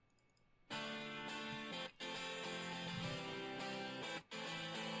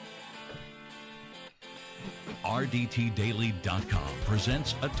RDTDaily.com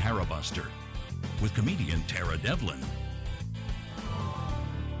presents a Tara Buster with comedian Tara Devlin.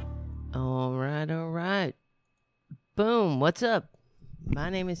 All right. Boom. What's up? My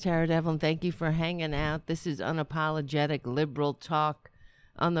name is Tara Devlin. Thank you for hanging out. This is unapologetic liberal talk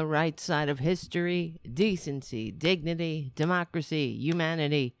on the right side of history, decency, dignity, democracy,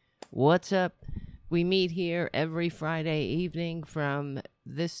 humanity. What's up? We meet here every Friday evening from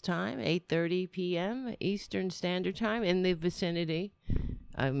this time, 8:30 p.m. Eastern Standard Time, in the vicinity.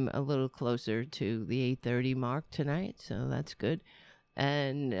 I'm a little closer to the 8:30 mark tonight, so that's good.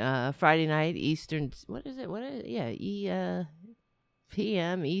 And Friday night Eastern,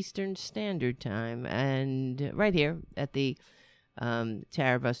 p.m. Eastern Standard Time, and right here at the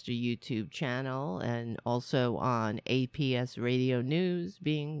Tara Buster YouTube channel, and also on APS Radio News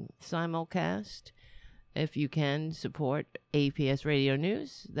being simulcast. If you can support APS Radio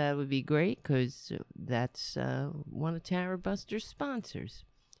News, that would be great, because that's one of Tara Buster's sponsors,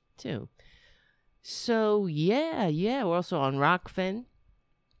 too. So, yeah, we're also on Rockfin.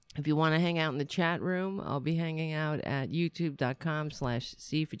 If you want to hang out in the chat room, I'll be hanging out at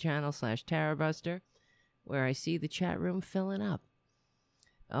youtube.com/C for channel/TaraBuster, where I see the chat room filling up.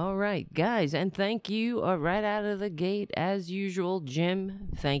 All right, guys, and thank you right out of the gate, as usual,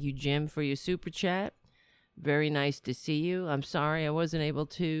 Jim. Thank you, Jim, for your super chat. Very nice to see you. I'm sorry I wasn't able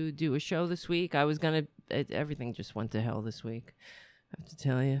to do a show this week. I was going to... Everything just went to hell this week, I have to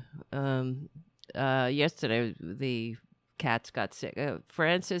tell you. Yesterday, the cats got sick.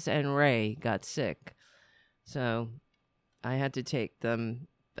 Francis and Ray got sick. So I had to take them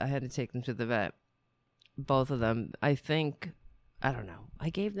to the vet. Both of them. I don't know. I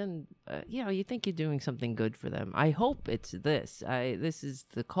gave them, you think you're doing something good for them. I hope it's this. This is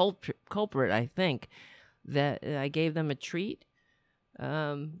the culprit, I think, that I gave them a treat.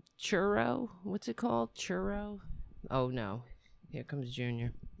 Churro. What's it called? Churro? Oh, no. Here comes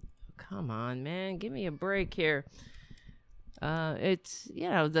Junior. Come on, man. Give me a break here. It's,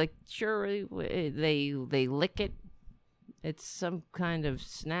 like churro, they lick it. It's some kind of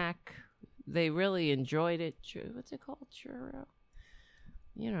snack. They really enjoyed it. What's it called? Churro?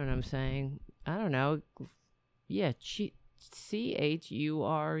 You know what I'm saying? I don't know. Yeah, CHURU.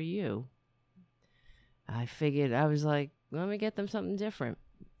 I figured, I was like, let me get them something different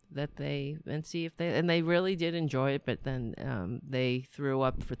and see if they really did enjoy it, but then they threw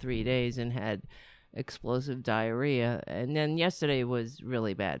up for 3 days and had explosive diarrhea. And then yesterday was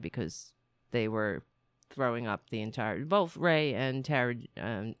really bad because they were throwing up both Ray and Tara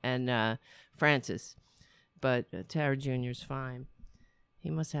and Francis, but Tara Jr.'s fine. He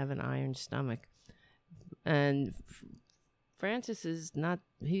must have an iron stomach. And Francis is not,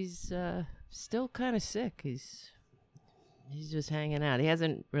 he's still kind of sick. He's just hanging out. He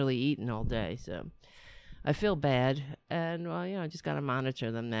hasn't really eaten all day, so I feel bad. And, well, I just got to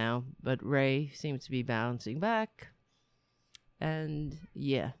monitor them now. But Ray seems to be bouncing back. And,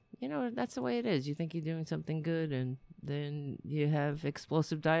 yeah, that's the way it is. You think you're doing something good, and then you have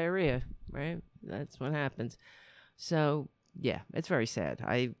explosive diarrhea, right? That's what happens. So, yeah, it's very sad.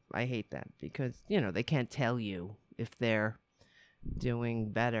 I hate that because, they can't tell you if they're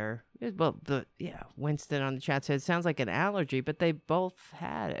doing better. Well, Winston on the chat said it sounds like an allergy, but they both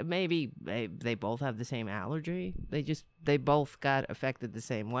had, maybe they both have the same allergy. They both got affected the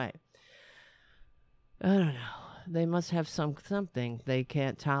same way. I don't know. They must have something they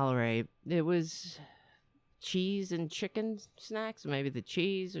can't tolerate. It was cheese and chicken snacks, maybe the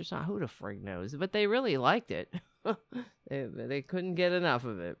cheese or something. Who the frig knows? But they really liked it. They couldn't get enough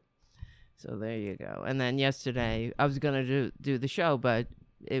of it. So there you go. And then yesterday I was going to do the show, but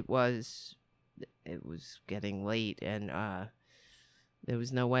it was getting late, and there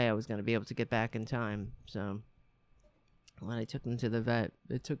was no way I was going to be able to get back in time. So when I took them to the vet,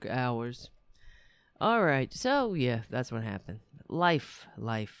 it took hours. All right. So yeah, that's what happened. Life.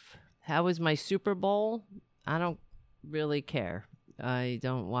 How was my Super Bowl? I don't really care. I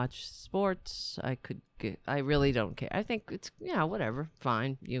don't watch sports. I really don't care. I think it's, whatever.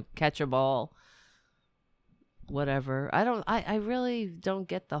 Fine. You catch a ball. Whatever. I really don't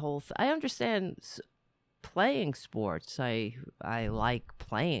get the whole I understand playing sports. I like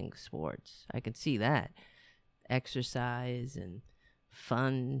playing sports. I can see that. Exercise and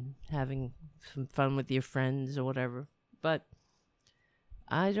fun, having some fun with your friends or whatever. But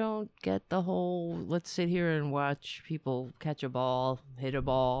I don't get the whole, let's sit here and watch people catch a ball, hit a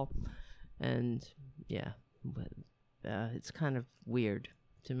ball, and yeah, but it's kind of weird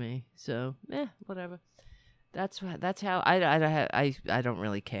to me. So, whatever. That's how I don't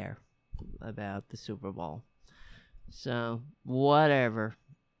really care about the Super Bowl. So, whatever.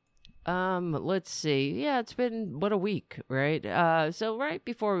 Let's see. Yeah, it's been what, a week, right? So right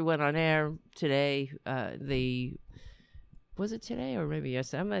before we went on air today, was it today or maybe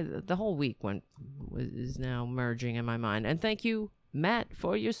yesterday? The whole week is now merging in my mind. And thank you, Matt,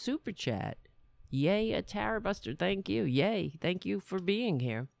 for your super chat. Yay, a Tara Buster. Thank you. Yay. Thank you for being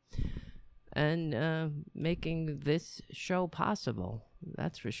here and making this show possible.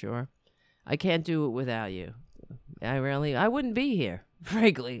 That's for sure. I can't do it without you. I wouldn't be here,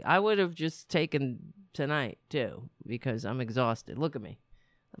 frankly. I would have just taken tonight, too, because I'm exhausted. Look at me.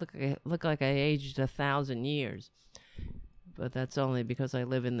 I look like I aged 1,000 years. But that's only because I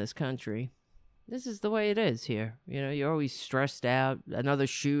live in this country. This is the way it is here. You know, you're always stressed out. Another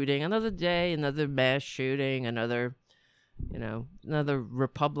shooting, another day, another mass shooting, another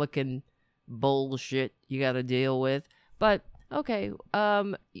Republican bullshit you got to deal with. But, okay,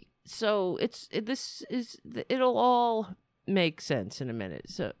 so it'll all make sense in a minute.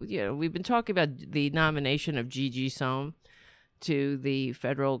 So, we've been talking about the nomination of Gigi Sohn to the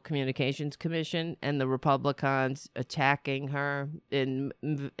Federal Communications Commission and the Republicans attacking her in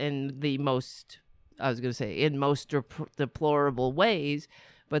the most, deplorable ways.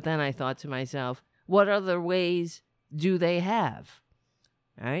 But then I thought to myself, what other ways do they have?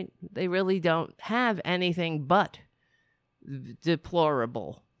 Right? They really don't have anything but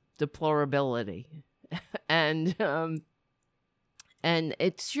deplorability. And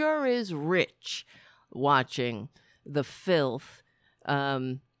it sure is rich watching the filth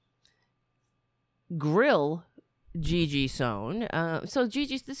grill Gigi Sohn. So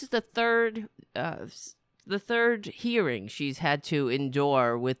this is the third hearing she's had to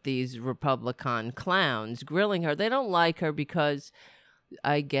endure with these Republican clowns grilling her. They don't like her because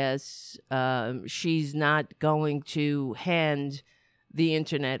I guess she's not going to hand the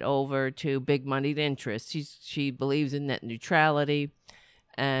internet over to big moneyed interests. She believes in net neutrality,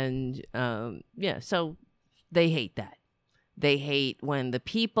 and so they hate that. They hate when the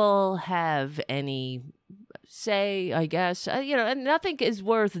people have any say, I guess. And nothing is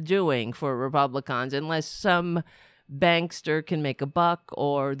worth doing for Republicans unless some bankster can make a buck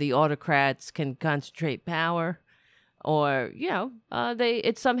or the autocrats can concentrate power. Or,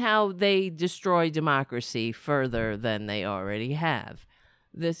 somehow they destroy democracy further than they already have.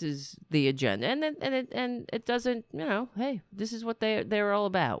 This is the agenda. And it doesn't, hey, this is what they're all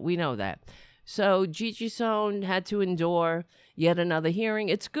about. We know that. So Gigi Sohn had to endure yet another hearing.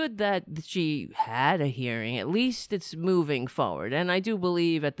 It's good that she had a hearing. At least it's moving forward. And I do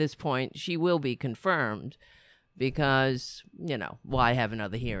believe at this point she will be confirmed because, why have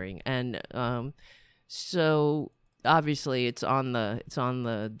another hearing? And so obviously it's on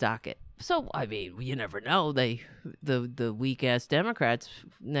the docket. So I mean, you never know. The weak ass Democrats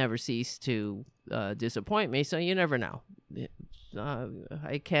never cease to disappoint me. So you never know.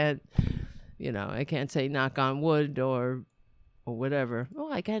 I can't say knock on wood or whatever.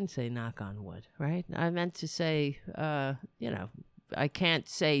 Oh, I can say knock on wood, right? I meant to say, I can't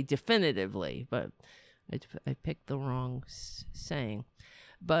say definitively, but I picked the wrong saying.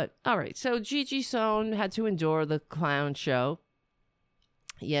 But, all right, so Gigi Sohn had to endure the clown show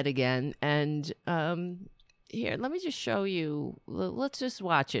yet again. And here, let me just show you. Let's just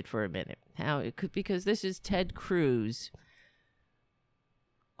watch it for a minute. How it could, because this is Ted Cruz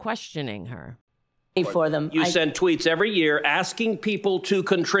questioning her. For them. You send tweets every year asking people to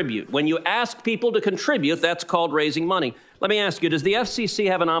contribute. When you ask people to contribute, that's called raising money. Let me ask you, does the FCC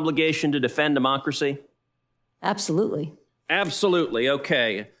have an obligation to defend democracy? Absolutely. Absolutely.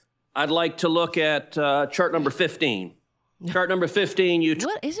 Okay. I'd like to look at chart number 15. Chart number 15.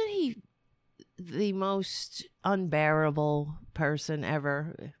 What, isn't he the most unbearable person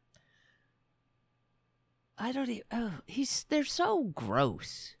ever? I don't even. Oh, they're so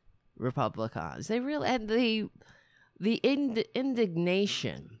gross. Republicans. They really, and the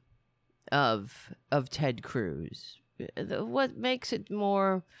indignation of Ted Cruz. What makes it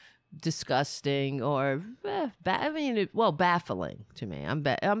more disgusting or baffling to me.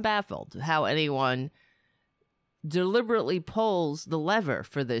 I'm baffled how anyone deliberately pulls the lever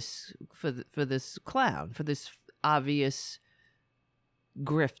for this clown, for this obvious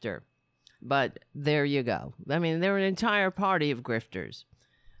grifter. But there you go. I mean, they're an entire party of grifters.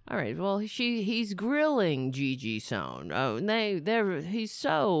 All right. Well, he's grilling Gigi Sohn. Oh, he's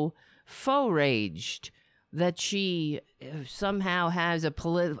so faux-raged that she somehow has a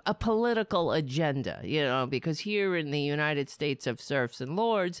political agenda, because here in the United States of serfs and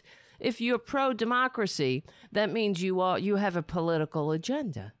lords, if you're pro-democracy, that means you have a political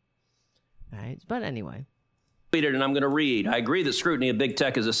agenda, right? But anyway, tweeted, and I'm going to read. I agree that scrutiny of big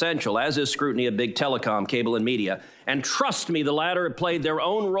tech is essential, as is scrutiny of big telecom, cable, and media. And trust me, the latter have played their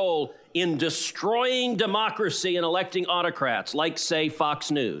own role in destroying democracy and electing autocrats, like, say, Fox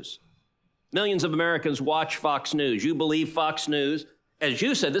News. Millions of Americans watch Fox News. You believe Fox News. As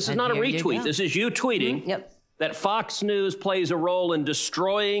you said, this is not a retweet. This is you tweeting that Fox News plays a role in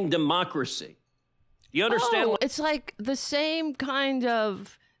destroying democracy. You understand? It's like the same kind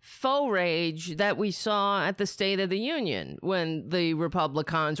of faux rage that we saw at the State of the Union when the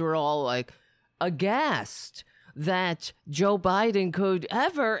Republicans were all like aghast that Joe Biden could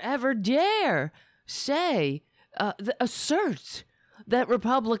ever dare say, assert that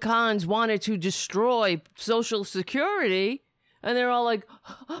Republicans wanted to destroy Social Security. And they're all like,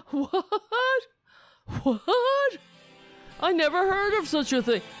 what? What? I never heard of such a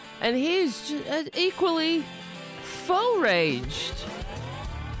thing. And he's equally faux raged.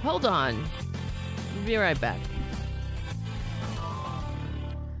 Hold on. We'll be right back.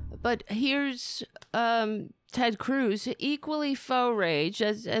 But here's Ted Cruz, equally faux raged,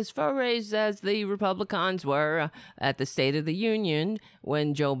 as faux raged as the Republicans were at the State of the Union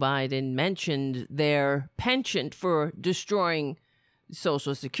when Joe Biden mentioned their penchant for destroying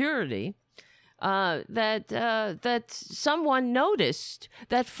Social Security. That someone noticed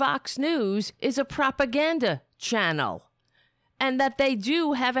that Fox News is a propaganda channel and that they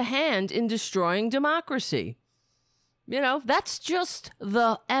do have a hand in destroying democracy. You know, that's just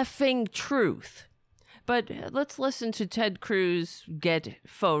the effing truth. But let's listen to Ted Cruz get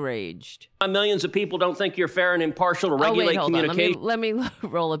faux raged. Millions of people don't think you're fair and impartial to regulate communication. Let me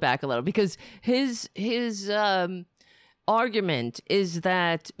roll it back a little, because his argument is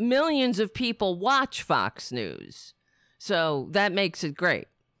that millions of people watch Fox News. So that makes it great.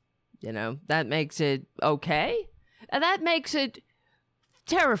 You know, that makes it okay. And that makes it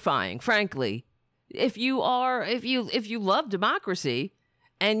terrifying, frankly. If you love democracy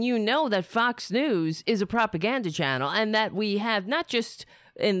and you know that Fox News is a propaganda channel and that we have not just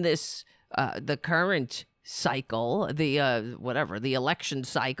in this the current cycle, the election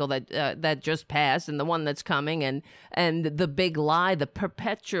cycle that just passed, and the one that's coming, and the big lie, the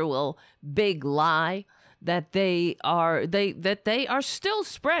perpetual big lie that they are still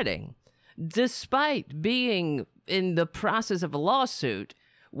spreading, despite being in the process of a lawsuit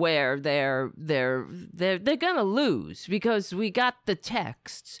where they're gonna lose, because we got the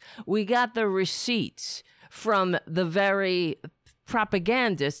texts, we got the receipts from the very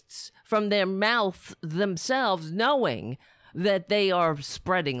propagandists, from their mouth themselves, knowing that they are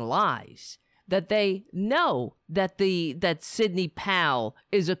spreading lies, that they know that Sidney Powell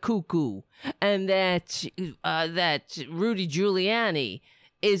is a cuckoo, and that Rudy Giuliani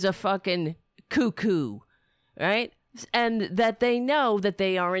is a fucking cuckoo, right? And that they know that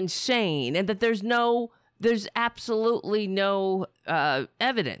they are insane, and that there's absolutely no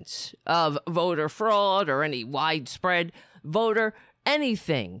evidence of voter fraud or any widespread voter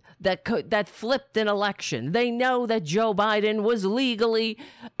anything that flipped an election. They know that Joe Biden was legally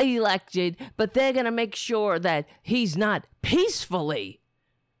elected, but they're going to make sure that he's not peacefully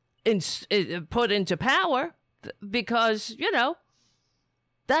put into power, because, you know,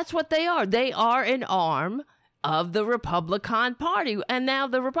 that's what they are. They are an arm of the Republican Party. And now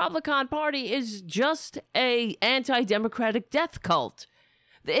the Republican Party is just a anti-democratic death cult.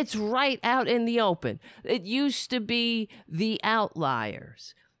 It's right out in the open. It used to be the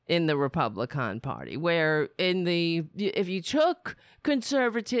outliers in the Republican Party, where if you took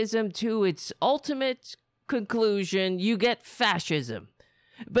conservatism to its ultimate conclusion, you get fascism.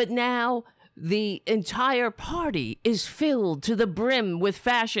 But now the entire party is filled to the brim with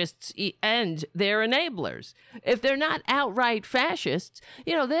fascists and their enablers. If they're not outright fascists,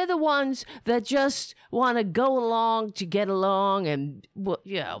 you know, they're the ones that just want to go along to get along, and,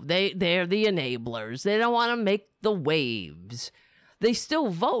 you know, they're the enablers. They don't want to make the waves. They still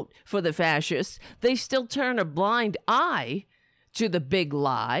vote for the fascists. They still turn a blind eye to the big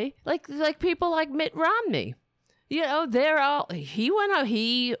lie, like people like Mitt Romney. You know, he went out,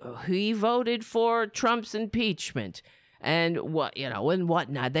 he voted for Trump's impeachment and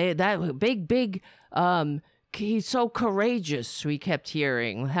whatnot. That big, he's so courageous, we kept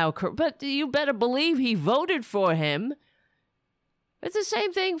hearing but you better believe he voted for him. It's the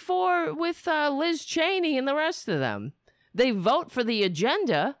same thing with Liz Cheney and the rest of them. They vote for the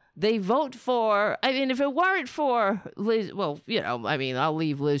agenda. They vote for, I mean, if it weren't for Liz, well, you know, I mean, I'll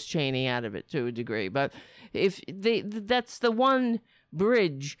leave Liz Cheney out of it to a degree, but that's the one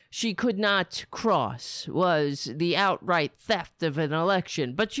bridge she could not cross, was the outright theft of an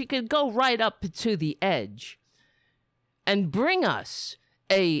election. But she could go right up to the edge and bring us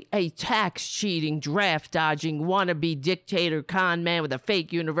a tax cheating, draft dodging, wannabe dictator con man with a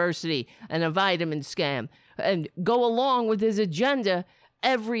fake university and a vitamin scam, and go along with his agenda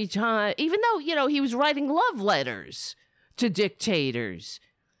every time, even though, he was writing love letters to dictators.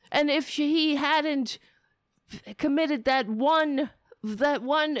 And if he hadn't committed that one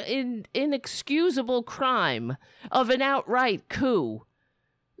inexcusable crime of an outright coup,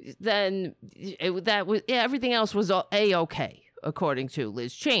 then everything else was A-okay, according to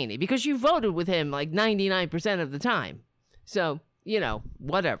Liz Cheney, because you voted with him like 99% of the time. So,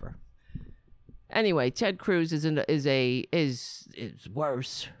 whatever. Anyway, Ted Cruz is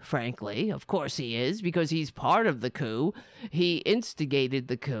worse, frankly. Of course he is, because he's part of the coup. He instigated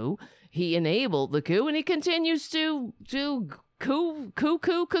the coup. He enabled the coup, and he continues to cuckoo.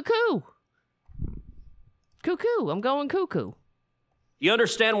 I'm going cuckoo. You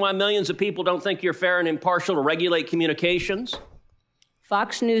understand why millions of people don't think you're fair and impartial to regulate communications?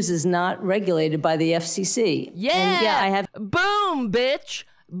 Fox News is not regulated by the FCC. Yeah. And I have. Boom, bitch.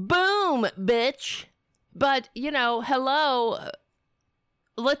 Boom, bitch. But, hello.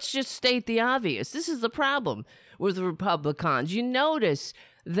 Let's just state the obvious. This is the problem with Republicans. You notice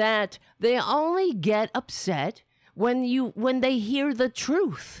that they only get upset when they hear the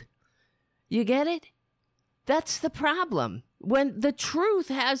truth. You get it? That's the problem. When the truth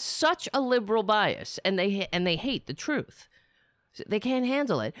has such a liberal bias, and they hate the truth, they can't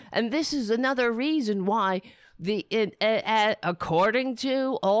handle it. And this is another reason why according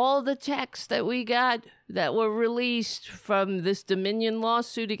to all the texts that we got that were released from this Dominion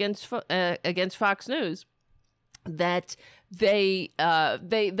lawsuit against Fox News, that the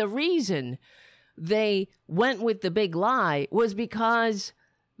reason they went with the big lie was because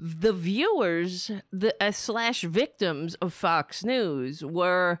the viewers, / victims of Fox News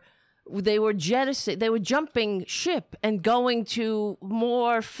were jumping ship and going to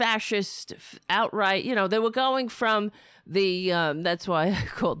more fascist outright, they were going from the, that's why I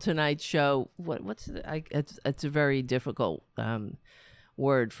called tonight's show, it's a very difficult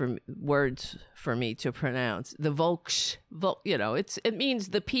words for me to pronounce. The Volks, it means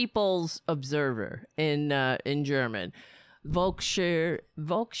the People's Observer in German. Volkscher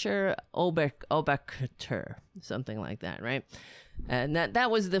Beobachter, something like that, right? And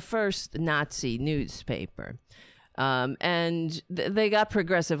that was the first Nazi newspaper. And they got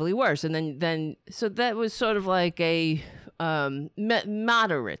progressively worse. And then so that was sort of like a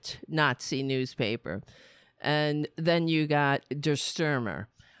moderate Nazi newspaper. And then you got Der Stürmer.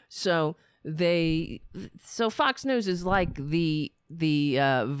 So Fox News is like the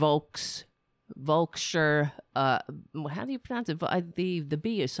Volkscher, how do you pronounce it? The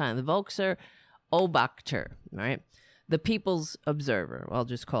B is silent. The Volkscher Beobachter, right? The People's Observer. I'll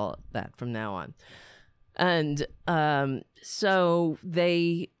just call it that from now on. And so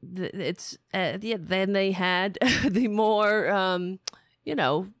then they had the more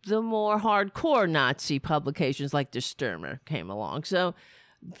the more hardcore Nazi publications like Der Stürmer came along. So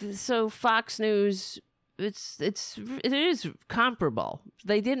Fox News, it is comparable.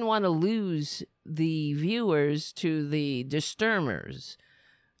 They didn't want to lose the viewers to the Der Stürmers,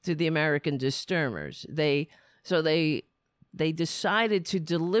 to the American Der Stürmers. So they decided to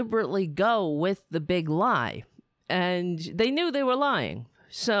deliberately go with the big lie, and they knew they were lying.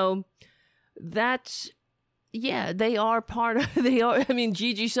 So that's, they are part of,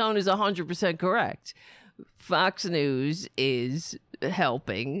 Gigi Sohn is 100% correct. Fox News is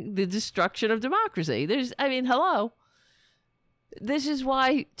helping the destruction of democracy. Hello. This is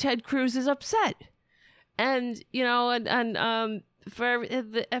why Ted Cruz is upset. And, for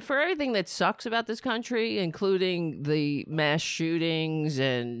everything that sucks about this country, including the mass shootings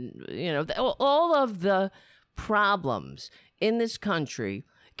and, all of the problems in this country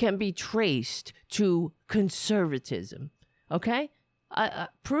can be traced to conservatism. Okay?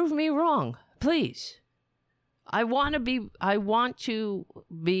 Prove me wrong, please. I want to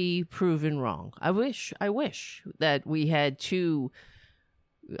be proven wrong. I wish that we had two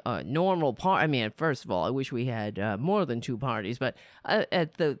normal parties. First of all, I wish we had more than two parties, but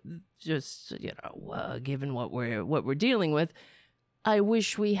given what we're dealing with, I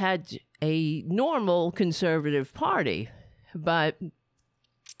wish we had a normal conservative party, but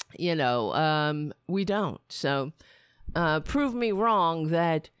we don't. So prove me wrong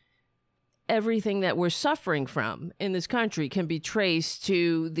that everything that we're suffering from in this country can be traced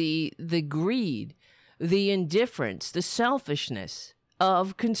to the greed, the indifference, the selfishness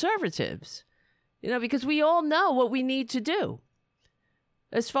of conservatives, because we all know what we need to do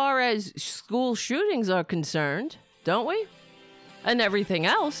as far as school shootings are concerned, don't we? And everything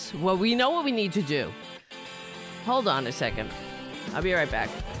else, well, we know what we need to do. Hold on a second. I'll be right back.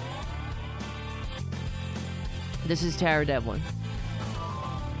 This is Tara Devlin.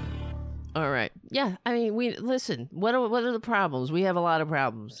 All right. Yeah, I mean, listen, what are the problems? We have a lot of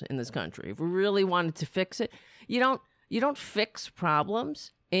problems in this country. If we really wanted to fix it, you don't fix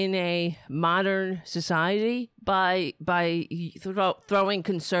problems in a modern society by throwing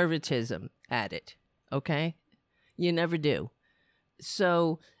conservatism at it, okay? You never do.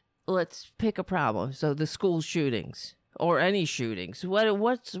 So let's pick a problem. So the school shootings or any shootings.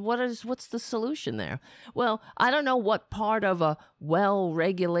 What's the solution there? Well, I don't know what part of a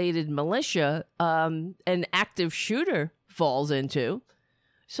well-regulated militia an active shooter falls into.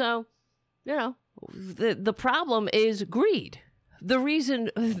 So, the problem is greed. The reason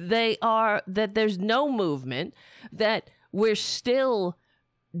that there's no movement, that we're still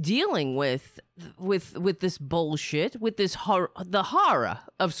dealing with this bullshit, with this the horror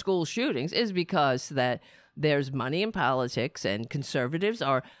of school shootings, is because that there's money in politics, and conservatives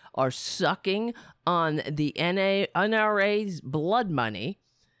are sucking on the NRA's blood money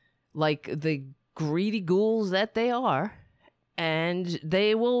like the greedy ghouls that they are, and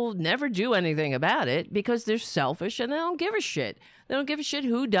they will never do anything about it because they're selfish and they don't give a shit. They don't give a shit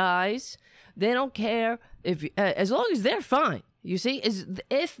who dies. They don't care if as long as they're fine. You see,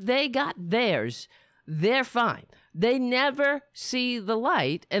 if they got theirs, they're fine. They never see the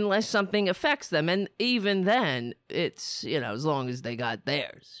light unless something affects them. And even then, it's, as long as they got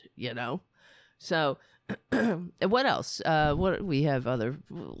theirs, So, what else? What we have other,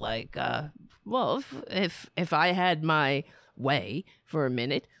 like, well, if I had my way for a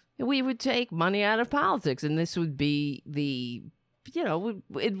minute, we would take money out of politics. And this would be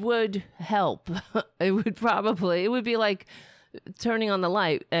it would help. It would be like turning on the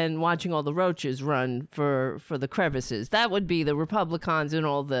light and watching all the roaches run for the crevices. That would be the Republicans and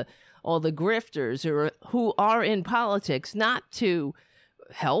all the grifters who are in politics, not to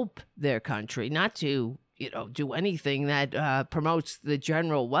help their country, not to do anything that promotes the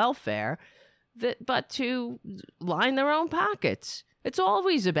general welfare, but to line their own pockets. It's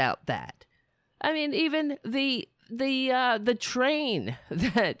always about that. I mean, even the train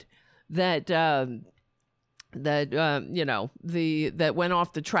that went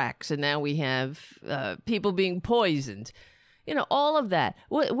off the tracks, and now we have people being poisoned. All of that.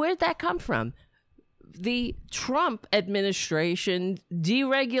 Where'd that come from? The Trump administration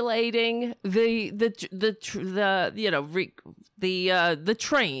deregulating the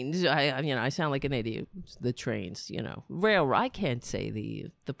trains. I sound like an idiot. The trains, railroad. I can't say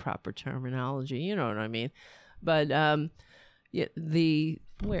the proper terminology. You know what I mean? But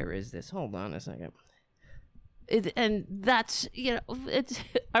where is this? Hold on a second. And that's,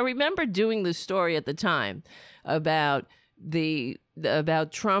 I remember doing the story at the time about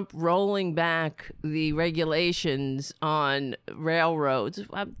Trump rolling back the regulations on railroads.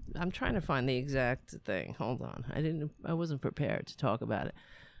 I'm trying to find the exact thing. Hold on. I wasn't prepared to talk about it.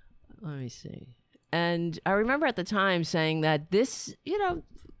 Let me see. And I remember at the time saying that this,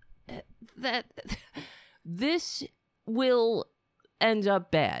 that this will end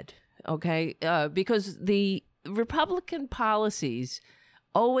up bad. Okay. Because the Republican policies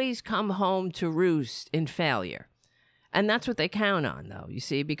always come home to roost in failure. And that's what they count on, though, you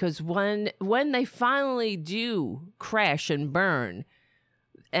see, because when they finally do crash and burn,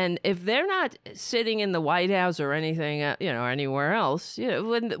 and if they're not sitting in the White House or anything, or anywhere else,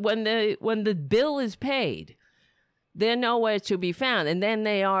 when the bill is paid, they're nowhere to be found. And then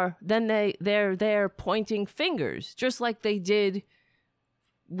they're there pointing fingers, just like they did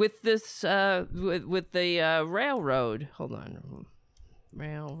with this, with the railroad. Hold on.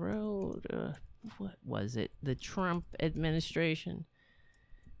 Railroad, what was it? The Trump administration?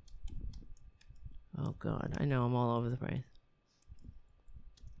 Oh, God. I know I'm all over the place.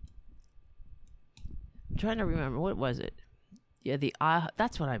 I'm trying to remember. What was it? Yeah,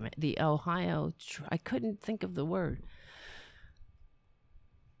 that's what I meant. The Ohio... I couldn't think of the word.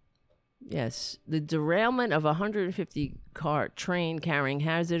 Yes. The derailment of a 150-car train carrying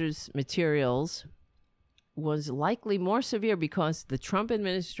hazardous materials was likely more severe because the Trump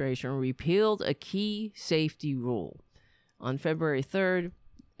administration repealed a key safety rule. On February 3rd,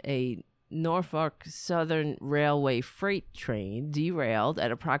 a Norfolk Southern Railway freight train derailed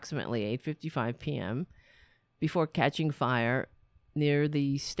at approximately 8:55 p.m. before catching fire near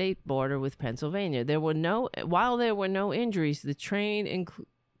the state border with Pennsylvania. While there were no injuries, the train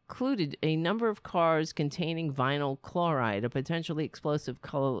included a number of cars containing vinyl chloride, a potentially explosive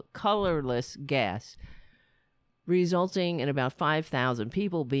colorless gas, resulting in about 5,000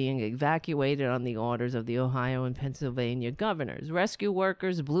 people being evacuated on the orders of the Ohio and Pennsylvania governors. Rescue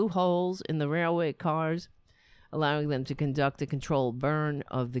workers blew holes in the railway cars allowing them to conduct a controlled burn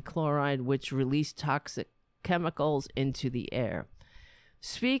of the chloride, which released toxic chemicals into the air.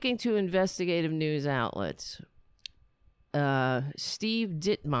 Speaking to investigative news outlets, Steve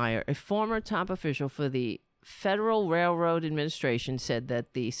Dittmeyer, a former top official for the Federal Railroad Administration, said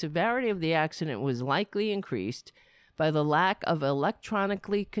that the severity of the accident was likely increased by the lack of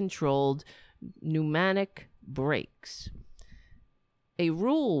electronically controlled pneumatic brakes. A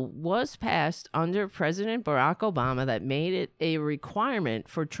rule was passed under President Barack Obama that made it a requirement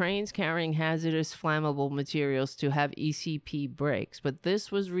for trains carrying hazardous flammable materials to have ECP brakes, but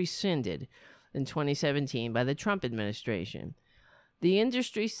this was rescinded in 2017 by the Trump administration. The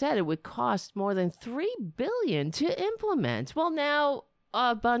industry said it would cost more than $3 billion to implement. Well, now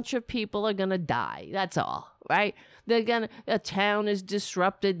a bunch of people are going to die. That's all, right? A town is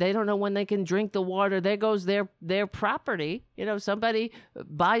disrupted. They don't know when they can drink the water. There goes their property. You know, somebody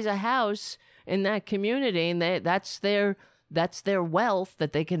buys a house in that community, and that's their wealth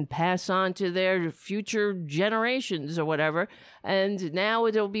that they can pass on to their future generations or whatever. And now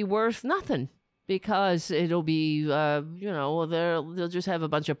it'll be worth nothing because it'll be, they'll just have a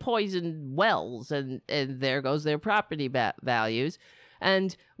bunch of poisoned wells, and there goes their property values.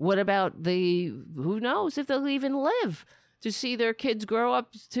 And what about who knows if they'll even live to see their kids grow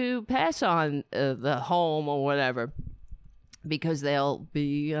up to pass on the home or whatever, because they'll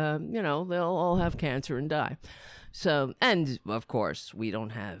be, they'll all have cancer and die. So, and of course, we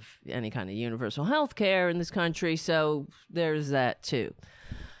don't have any kind of universal health care in this country, so there's that too.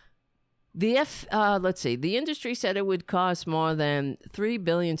 The industry said it would cost more than $3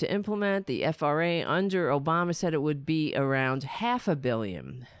 billion to implement. The FRA under Obama said it would be around $500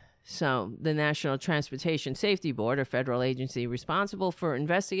 million. So the National Transportation Safety Board, a federal agency responsible for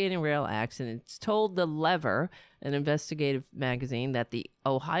investigating rail accidents, told The Lever, an investigative magazine, that the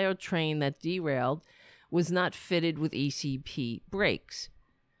Ohio train that derailed was not fitted with ECP brakes.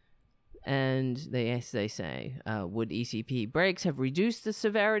 And they say, would ECP brakes have reduced the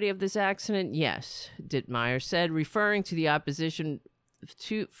severity of this accident? Yes, Dittmeyer said, referring to the opposition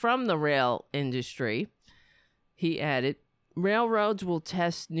from the rail industry. He added, railroads will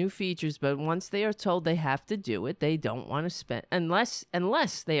test new features, but once they are told they have to do it, they don't want to spend, unless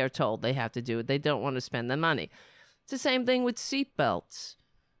they are told they have to do it, they don't want to spend the money. It's the same thing with seatbelts.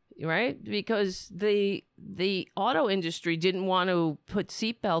 Right? Because the auto industry didn't want to put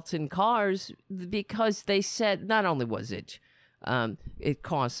seatbelts in cars because they said not only was it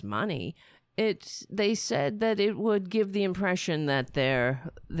costs money, they said that it would give the impression that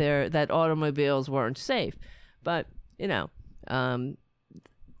that automobiles weren't safe. But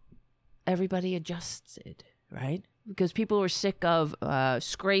everybody adjusted, right? Because people were sick of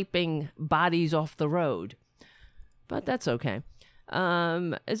scraping bodies off the road. But that's okay.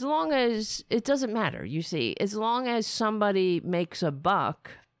 As long as it doesn't matter, you see, as long as somebody makes a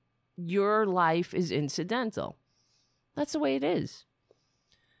buck, your life is incidental. That's the way it is.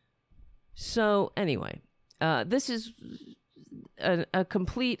 So anyway, this is a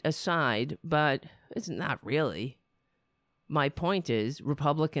complete aside, but it's not really. My point is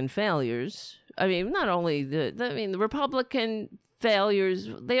Republican failures. I mean, not only the Republican failures,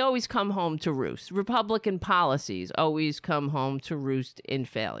 they always come home to roost. Republican policies always come home to roost in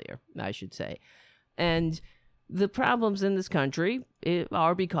failure, I should say. And the problems in this country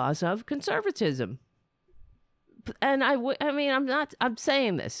are because of conservatism. And I'm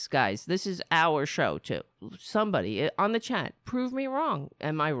saying this, guys. This is our show, too. Somebody on the chat, prove me wrong.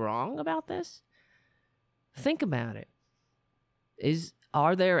 Am I wrong about this? Think about it.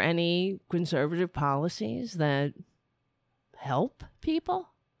 Are there any conservative policies that help people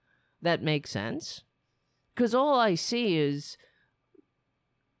that make sense? Because all I see is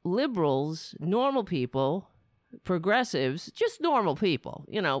liberals, normal people, progressives, just normal people,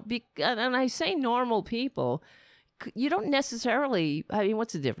 and I say normal people, you don't necessarily,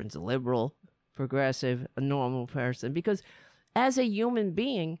 what's the difference? A liberal, progressive, a normal person? Because as a human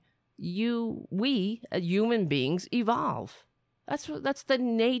being, we human beings evolve. That's the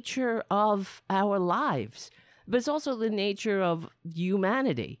nature of our lives. But it's also the nature of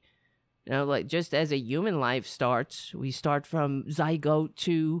humanity. Like just as a human life starts, we start from zygote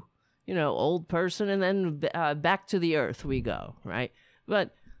to, old person, and then back to the earth we go, right?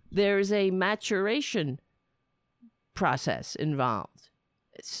 But there's a maturation process involved.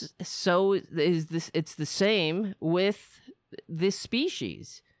 It's the same with this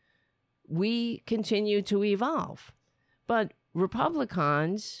species. We continue to evolve. But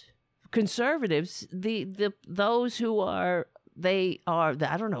Republicans, conservatives, those who are I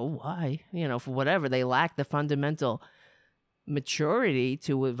don't know why, for whatever, they lack the fundamental maturity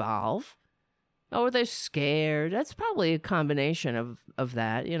to evolve, or they're scared. That's probably a combination of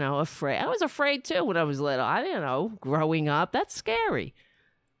that, you know, afraid. I was afraid too when I was little. I didn't know, growing up, that's scary.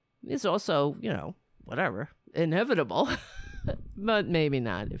 It's also, you know, whatever, inevitable, but maybe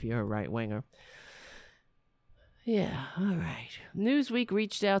not if you're a right-winger. Yeah, all right. Newsweek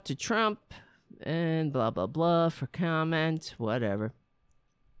reached out to Trump and blah, blah, blah for comment, whatever.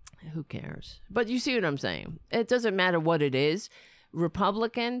 Who cares? But you see what I'm saying. It doesn't matter what it is.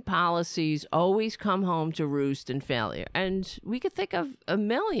 Republican policies always come home to roost and failure. And we could think of a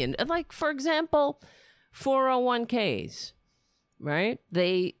million. Like, for example, 401ks, right?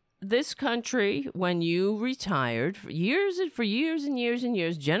 This country, when you retired for years and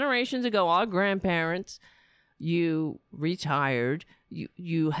years, generations ago, our grandparents, you retired,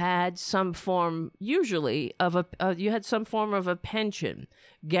 you had some form, usually, of you had some form of a pension,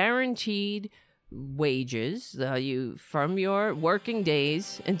 guaranteed wages you from your working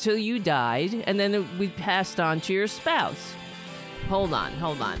days until you died, and then we passed on to your spouse. Hold on.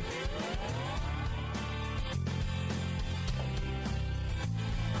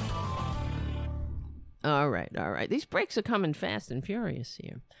 All right. These breaks are coming fast and furious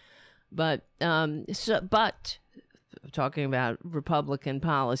here. But talking about Republican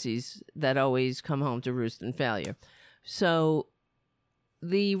policies that always come home to roost and failure. So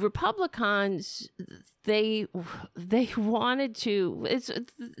the Republicans, they wanted to, it's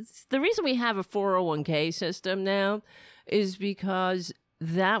the reason we have a 401k system now is because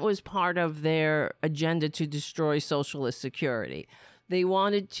that was part of their agenda to destroy socialist security. They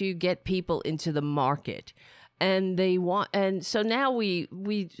wanted to get people into the market. And so now the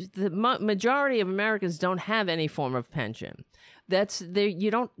majority of Americans don't have any form of pension. There's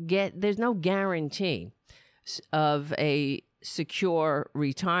no guarantee of a secure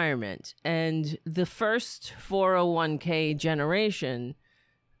retirement. And the first 401k generation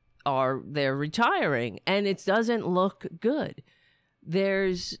they're retiring, and it doesn't look good.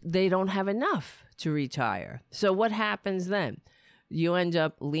 They don't have enough to retire. So what happens then? You end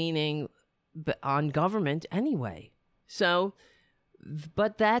up leaning on government anyway. So,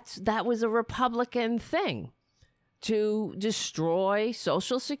 but that was a Republican thing, to destroy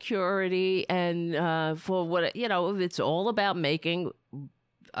Social Security, and for what, you know, it's all about making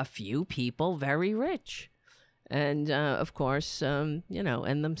a few people very rich, and of course, you know,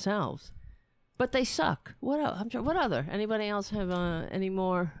 and themselves. But they suck. What else? What other? Anybody else have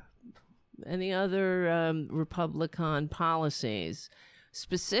any other Republican policies?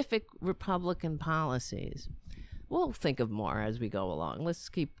 Specific Republican policies. We'll think of more as we go along. Let's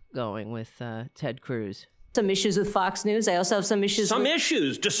keep going with Ted Cruz. Some issues with Fox News. I also have some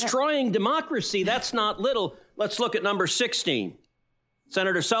issues. Destroying democracy. That's not little. Let's look at number 16.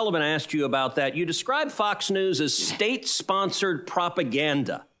 Senator Sullivan asked you about that. You described Fox News as state-sponsored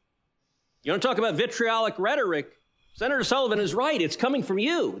propaganda. You want to talk about vitriolic rhetoric? Senator Sullivan is right. It's coming from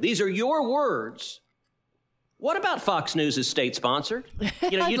you. These are your words. What about Fox News is state-sponsored?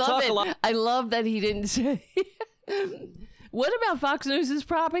 You know, you talk a lot. I love that he didn't say. What about Fox News is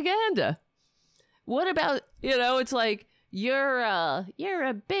propaganda? What about, you know, it's like, you're a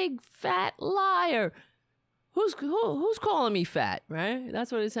big fat liar. Who's calling me fat, right?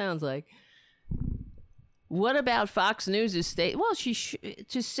 That's what it sounds like. What about Fox News is state? Well,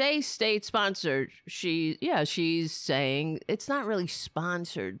 to say state-sponsored, she's saying it's not really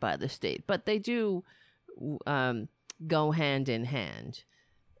sponsored by the state, but they do go hand in hand,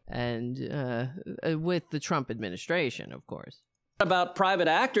 and with the Trump administration, of course. About private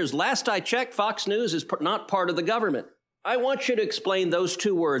actors, last I checked, Fox News is not part of the government. I want you to explain those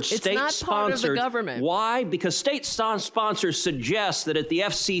two words, state-sponsored. It's not part of the government. Why? Because state-sponsored suggests that at the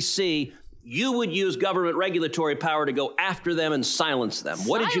FCC, you would use government regulatory power to go after them and silence them.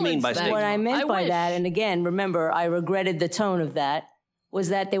 What did you mean by state? What I meant by that, and again, remember, I regretted the tone of that, was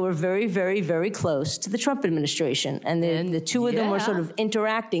that they were very, very, very close to the Trump administration. And the two of them were sort of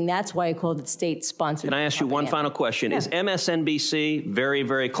interacting. That's why I called it state-sponsored. Can I ask you one final question? Yeah. Is MSNBC very,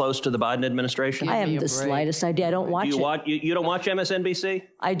 very close to the Biden administration? I haven't the slightest idea. I don't watch it. You don't watch MSNBC?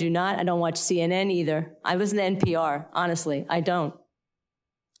 I do not. I don't watch CNN either. I listen to NPR. Honestly, I don't.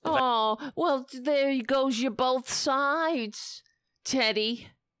 Oh, well, there goes your both sides, Teddy.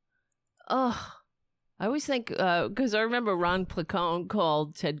 Ugh. I always think, because I remember Ron Placone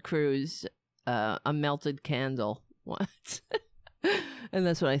called Ted Cruz a melted candle once. And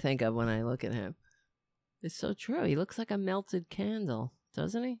that's what I think of when I look at him. It's so true. He looks like a melted candle,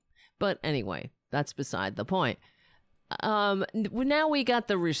 doesn't he? But anyway, that's beside the point. Now we got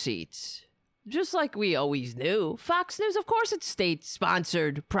the receipts. just like we always knew, Fox News, of course, it's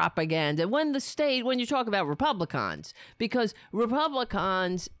state-sponsored propaganda. When you talk about Republicans, because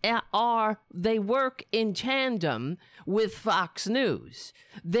Republicans they work in tandem with Fox News.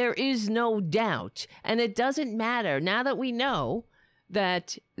 There is no doubt. And it doesn't matter. Now that we know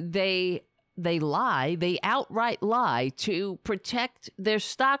that they lie, they outright lie to protect their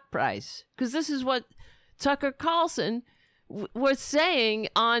stock price. Because this is what Tucker Carlson was saying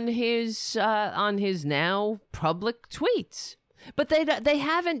on his now public tweets. But they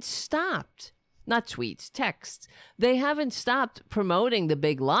haven't stopped. Not tweets, texts. They haven't stopped promoting the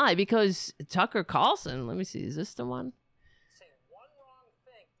big lie because Tucker Carlson, let me see, is this the one? Say one wrong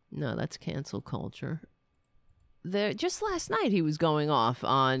thing. No, that's cancel culture. Just last night he was going off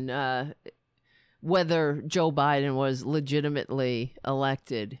on whether Joe Biden was legitimately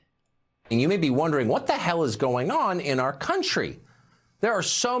elected. And you may be wondering what the hell is going on in our country. There are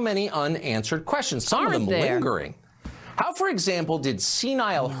so many unanswered questions, some of them lingering. How, for example, did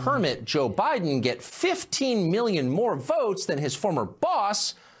senile hermit Joe Biden get 15 million more votes than his former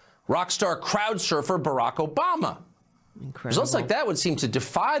boss, rock star crowd surfer Barack Obama? Incredible. Results like that would seem to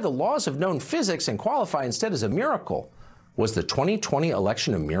defy the laws of known physics and qualify instead as a miracle. Was the 2020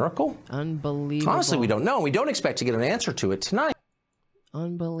 election a miracle? Unbelievable. Honestly, we don't know. We don't expect to get an answer to it tonight.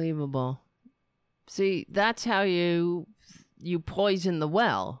 Unbelievable. See, that's how you poison the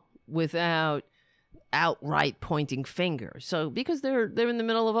well without outright pointing fingers. So because they're in the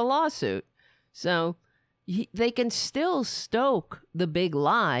middle of a lawsuit, so they can still stoke the big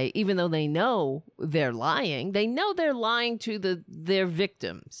lie, even though they know they're lying. They know they're lying to their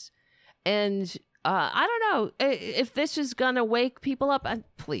victims, and I don't know if this is gonna wake people up.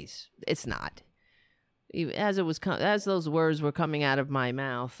 Please, it's not. As those words were coming out of my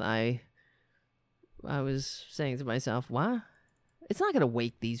mouth, I was saying to myself, "What? It's not going to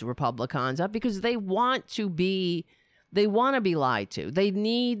wake these Republicans up because they want to be lied to. They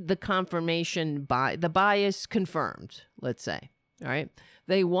need the confirmation the bias confirmed, let's say. All right.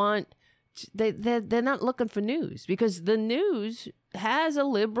 They're not looking for news because the news has a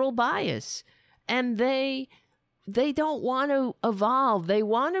liberal bias and they don't want to evolve. They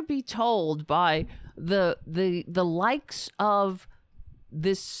want to be told by the likes of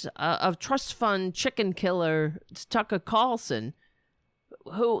this of trust fund chicken killer Tucker Carlson,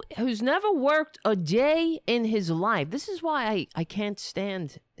 who's never worked a day in his life. This is why I can't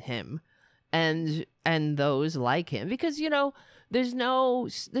stand him and those like him, because there's no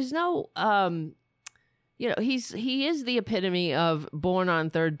he is the epitome of born on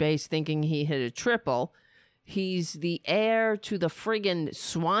third base thinking he hit a triple. He's the heir to the friggin'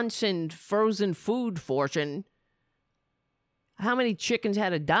 Swanson frozen food fortune. How many chickens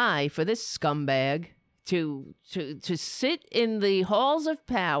had to die for this scumbag to sit in the halls of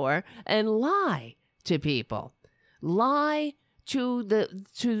power and lie to people, lie to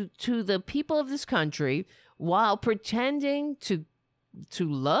the people of this country while pretending to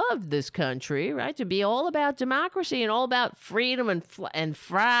love this country, right? To be all about democracy and all about freedom and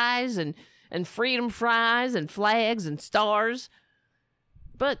fries and freedom fries and flags and stars,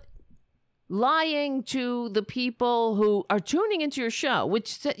 but lying to the people who are tuning into your show,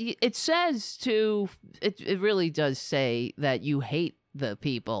 which it really does say that you hate the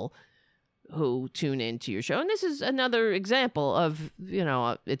people who tune into your show. And this is another example of,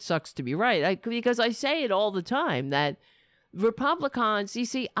 it sucks to be right. Because I say it all the time that Republicans, you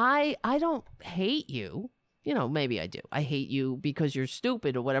see, I don't hate you. Maybe I do. I hate you because you're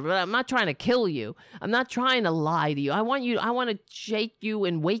stupid or whatever, but I'm not trying to kill you. I'm not trying to lie to you. I want to shake you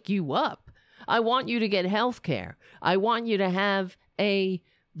and wake you up. I want you to get health care. I want you to have a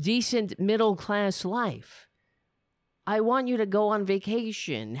decent middle-class life. I want you to go on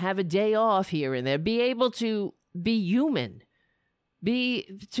vacation, have a day off here and there, be able to be human,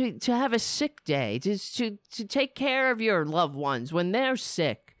 to have a sick day, to take care of your loved ones when they're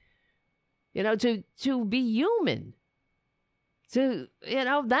sick, to be human.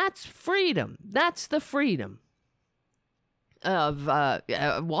 That's freedom. That's the freedom of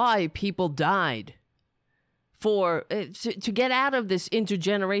why people died to get out of this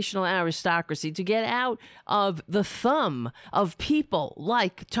intergenerational aristocracy, to get out of the thumb of people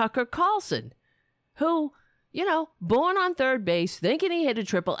like Tucker Carlson, who, born on third base, thinking he hit a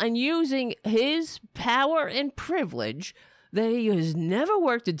triple and using his power and privilege that he has never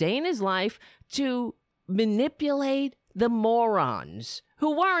worked a day in his life to manipulate the morons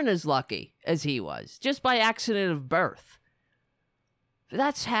who weren't as lucky as he was, just by accident of birth.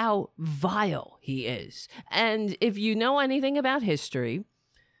 That's how vile he is. And if you know anything about history,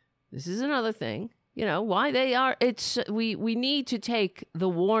 this is another thing. You know, why they are. It's we need to take the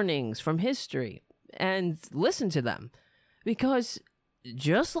warnings from history and listen to them, because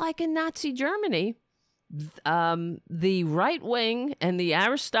just like in Nazi Germany, the right wing and the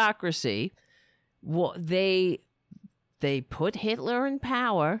aristocracy, they put Hitler in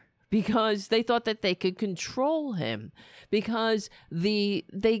power because they thought that they could control him, because they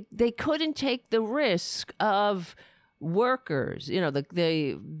couldn't take the risk of workers. You know,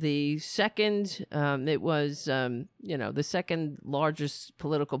 the second it was the second largest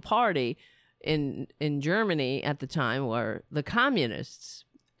political party in Germany at the time were the communists.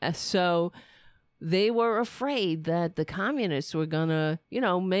 So they were afraid that the communists were gonna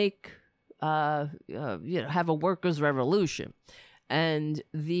make have a workers' revolution, and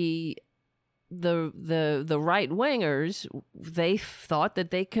the right wingers, they thought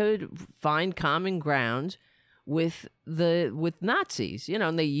that they could find common ground with Nazis,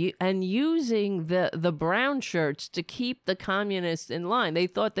 and using the brown shirts to keep the communists in line. They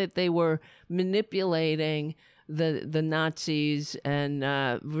thought that they were manipulating the Nazis, and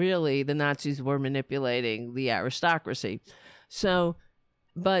really the Nazis were manipulating the aristocracy. So,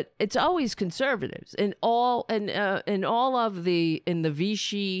 but it's always conservatives in the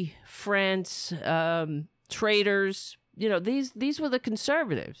Vichy France traitors. These were the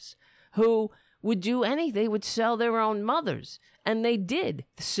conservatives who would do anything. They would sell their own mothers, and they did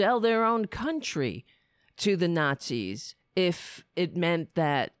sell their own country to the Nazis if it meant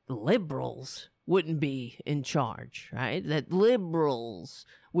that liberals wouldn't be in charge, right? That liberals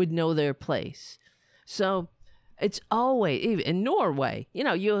would know their place. So it's always, even in Norway,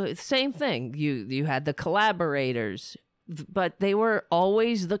 same thing. You had the collaborators, but they were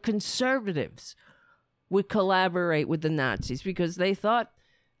always the conservatives would collaborate with the Nazis because they thought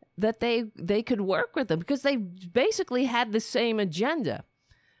that they could work with them, because they basically had the same agenda.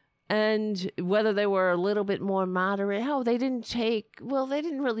 And whether they were a little bit more moderate, they didn't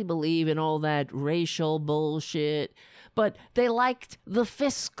really believe in all that racial bullshit, but they liked the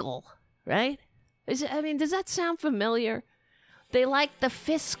fiscal, right? Does that sound familiar? They liked the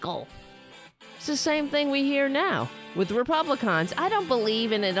fiscal. It's the same thing we hear now with Republicans. I don't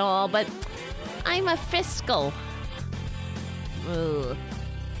believe in it all, but I'm a fiscal. Ugh.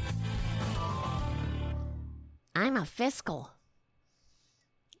 I'm a fiscal.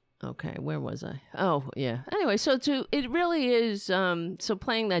 Okay, where was I? Oh, yeah. Anyway, it really is, so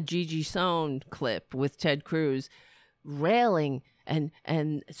playing that Gigi Sohn clip with Ted Cruz, railing and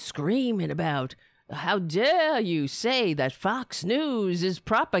screaming about, how dare you say that Fox News is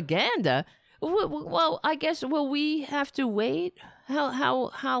propaganda? Well, I guess, will we have to wait?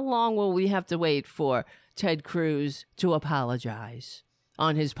 How long will we have to wait for Ted Cruz to apologize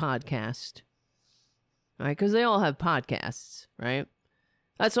on his podcast? Right? Because they all have podcasts, right?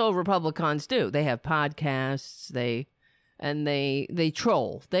 That's all Republicans do. They have podcasts. They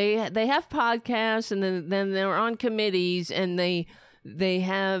troll. They have podcasts, and then they're on committees, and they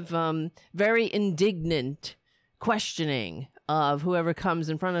have very indignant questioning of whoever comes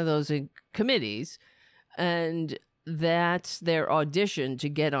in front of those committees, and that's their audition to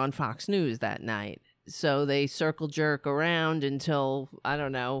get on Fox News that night. So they circle jerk around until, I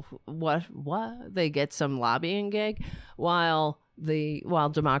don't know what they get some lobbying gig while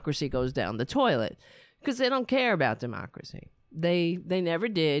democracy goes down the toilet, because they don't care about democracy. They never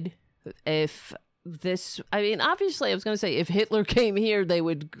did. Obviously, I was going to say, if Hitler came here, they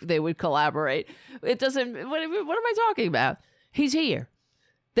would collaborate. It doesn't. What am I talking about? He's here.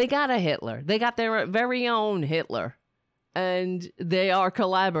 They got a Hitler. They got their very own Hitler, and they are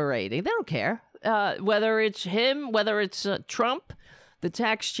collaborating. They don't care. Whether it's him, whether it's Trump, the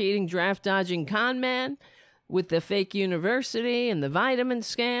tax cheating, draft dodging con man with the fake university and the vitamin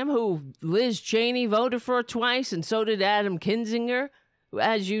scam, who Liz Cheney voted for twice, and so did Adam Kinzinger.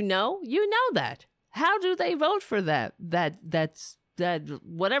 As you know that. How do they vote for that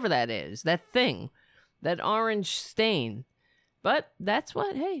whatever that is, that thing, that orange stain? But that's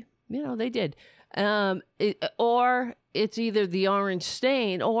what, they did. Or it's either the orange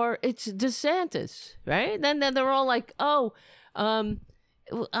stain or it's DeSantis, right? Then they're all like, I'm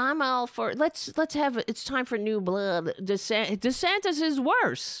all for, let's have, it's time for new blood. DeSantis is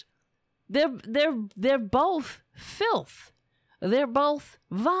worse. They're both filth. They're both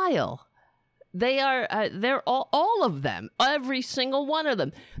vile. They're all of them, every single one of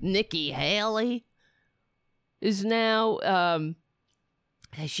them. Nikki Haley is now,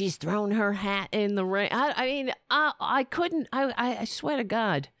 she's thrown her hat in the ring. I couldn't. I swear to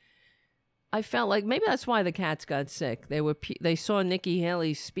God, I felt like maybe that's why the cats got sick. They saw Nikki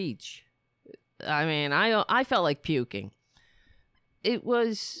Haley's speech. I felt like puking. It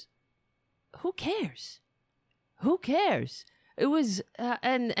was who cares? Who cares? It was,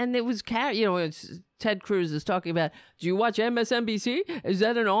 and it was, it's Ted Cruz is talking about, do you watch MSNBC? Is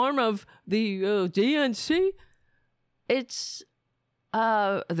that an arm of the DNC? It's,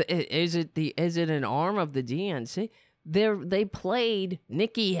 is it an arm of the DNC? They played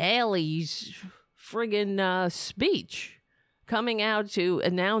Nikki Haley's friggin' speech coming out to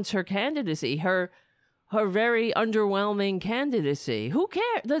announce her candidacy, her very underwhelming candidacy. Who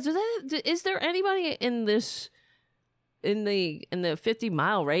cares? Is there anybody in this, in the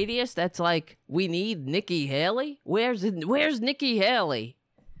 50-mile radius that's like, we need Nikki Haley? Where's Nikki Haley?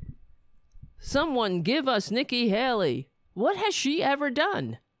 Someone give us Nikki Haley. What has she ever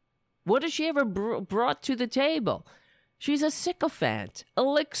done? What has she ever brought to the table? She's a sycophant, a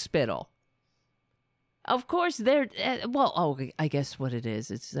lickspittle. Of course, I guess what it is,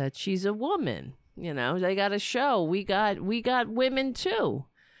 it's that she's a woman. You know, they got a show. We got women too.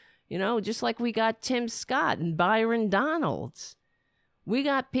 You know, just like we got Tim Scott and Byron Donalds. We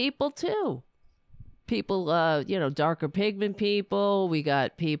got people too. People, darker pigment people. We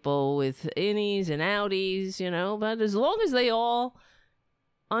got people with innies and outies, but as long as they all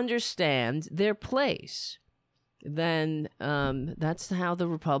understand their place, then that's how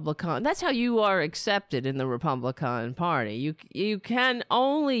that's how you are accepted in the Republican Party. You can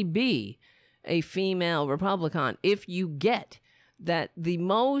only be a female Republican if you get that the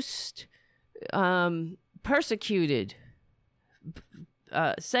most persecuted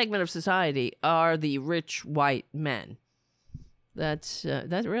segment of society are the rich white men.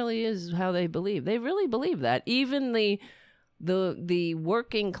 That really is how they believe. They really believe that. Even the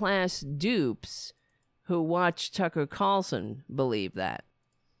working class dupes who watch Tucker Carlson believe that.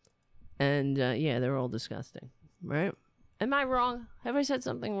 And they're all disgusting, right? Am I wrong? Have I said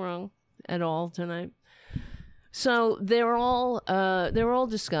something wrong at all tonight? So they're all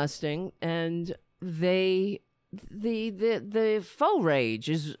disgusting, and the faux rage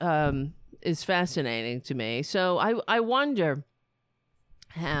is fascinating to me. So I wonder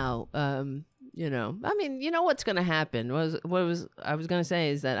how what's going to happen. I was going to say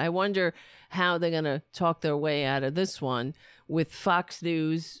is that I wonder how they're going to talk their way out of this one with Fox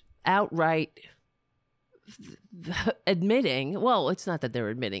News outright admitting, well, it's not that they're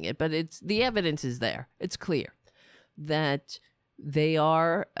admitting it, but the evidence is there. It's clear that they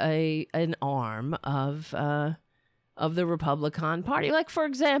are an arm of the Republican Party. Like, for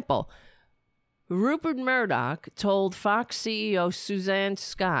example, Rupert Murdoch told Fox CEO Suzanne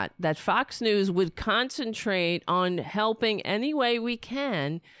Scott that Fox News would concentrate on helping any way we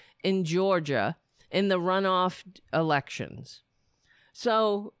can in Georgia in the runoff elections.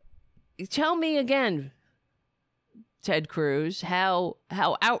 So tell me again, Ted Cruz, how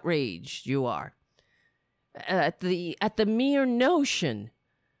outraged you are at the mere notion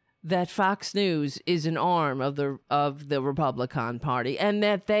that Fox News is an arm of the Republican Party and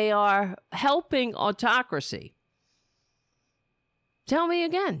that they are helping autocracy. Tell me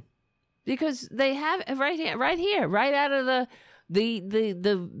again, because they have right here, right out of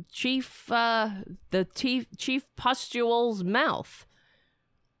the chief pustul's mouth.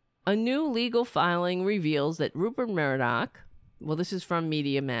 A new legal filing reveals that Rupert Murdoch, well, this is from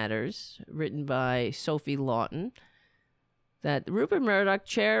Media Matters, written by Sophie Lawton, that Rupert Murdoch,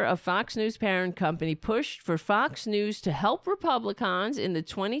 chair of Fox News parent company, pushed for Fox News to help Republicans in the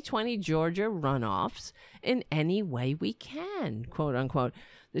 2020 Georgia runoffs in any way we can, quote unquote.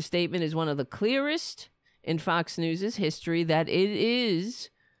 The statement is one of the clearest in Fox News' history that it is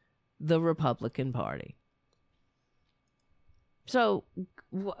the Republican Party. So,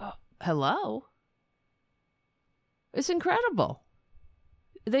 hello? It's incredible.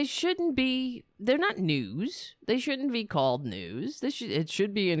 They're not news. They shouldn't be called news. It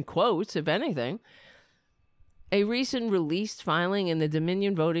should be in quotes, if anything. A recent released filing in the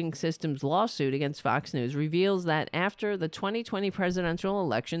Dominion Voting Systems lawsuit against Fox News reveals that after the 2020 presidential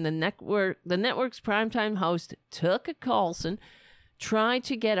election, the network's primetime host Tucker Carlson tried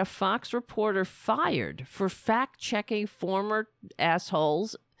to get a Fox reporter fired for fact-checking former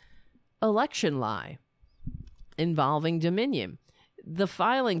asshole's election lie involving Dominion. The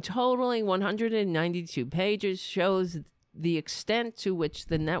filing, totaling 192 pages, shows the extent to which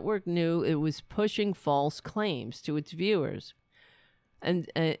the network knew it was pushing false claims to its viewers, and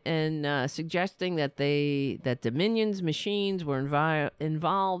suggesting that Dominion's machines were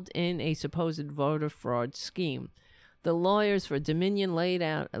involved in a supposed voter fraud scheme. The lawyers for Dominion laid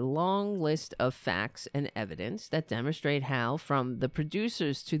out a long list of facts and evidence that demonstrate how, from the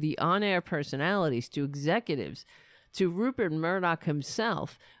producers to the on-air personalities to executives to Rupert Murdoch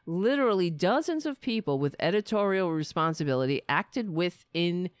himself, literally dozens of people with editorial responsibility acted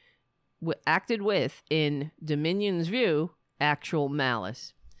within acted with, in Dominion's view, actual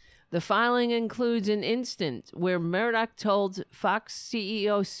malice. The filing includes an instance where Murdoch told Fox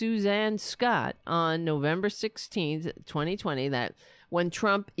CEO Suzanne Scott on November 16th, 2020, that when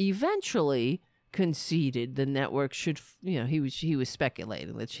Trump eventually conceded the network should, he was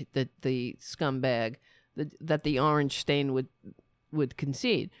speculating that the scumbag, that the orange stain would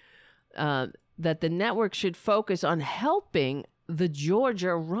concede, that the network should focus on helping the Georgia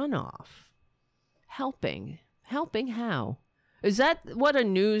runoff. Helping how? Is that what a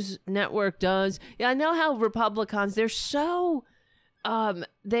news network does? Yeah, I know how Republicans, they're so,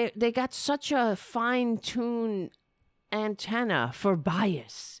 they got such a fine-tuned antenna for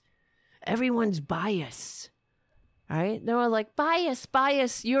bias. Everyone's bias, right? They're all like, bias,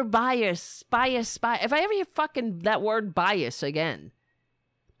 you're bias. If I ever hear fucking that word bias again,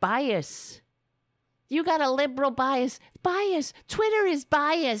 bias. You got a liberal bias. Bias. Twitter is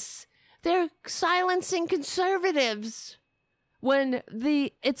bias. They're silencing conservatives. When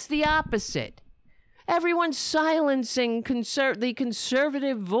it's the opposite. Everyone's silencing the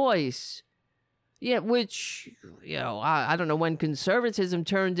conservative voice. Yeah, which, I don't know when conservatism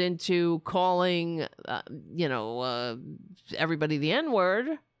turned into calling, everybody the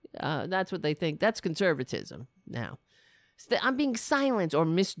N-word. That's what they think. That's conservatism now. I'm being silenced or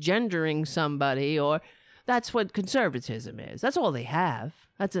misgendering somebody, or that's what conservatism is. That's all they have.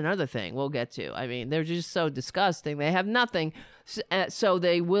 That's another thing we'll get to. I mean, they're just so disgusting. They have nothing. So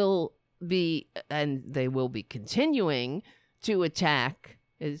they will be, and they will be continuing to attack.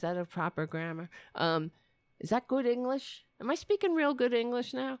 Is that a proper grammar? Is that good English? Am I speaking real good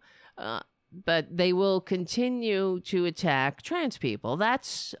English now? But they will continue to attack trans people.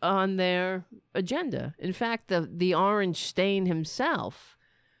 That's on their agenda. In fact, the orange stain himself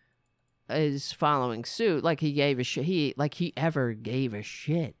is following suit, like he gave a shit. Like he ever gave a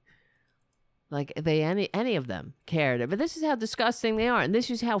shit. Like any of them cared. But this is how disgusting they are, and this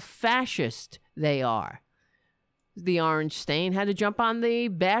is how fascist they are. The orange stain had to jump on the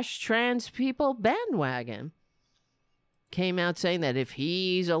bash trans people bandwagon. Came out saying that if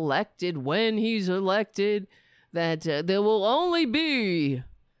he's elected, when he's elected, that there will only be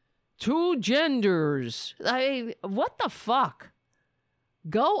 2 genders. What the fuck?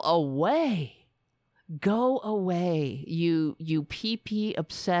 Go away. Go away, you PP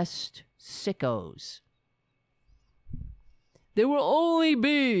obsessed sickos. There will only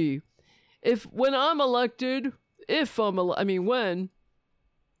be, when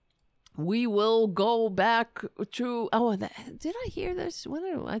we will go back to, did I hear this?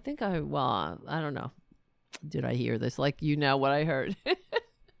 I don't know. Did I hear this? Like, what I heard.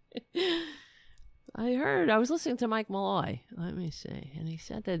 I was listening to Mike Malloy. Let me see. And he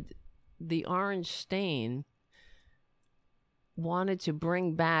said that the orange stain wanted to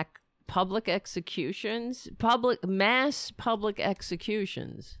bring back mass public executions.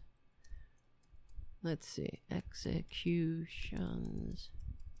 Let's see. Executions.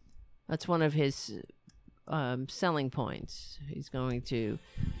 That's one of his selling points. He's going to...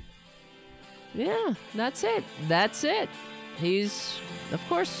 Yeah, that's it. Of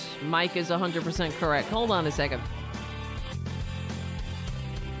course, Mike is 100% correct. Hold on a second.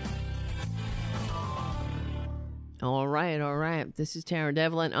 All right. This is Tara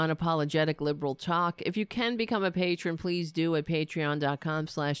Devlin, Unapologetic Liberal Talk. If you can become a patron, please do at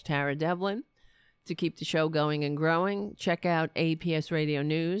patreon.com/Tara Devlin to keep the show going and growing. Check out APS Radio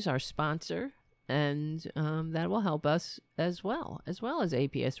News, our sponsor, and that will help us as well as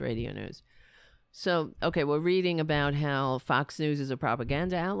APS Radio News. So, okay, we're reading about how Fox News is a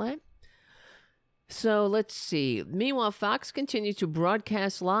propaganda outlet. So let's see. Meanwhile, Fox continued to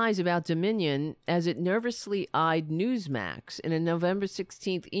broadcast lies about Dominion as it nervously eyed Newsmax. In a November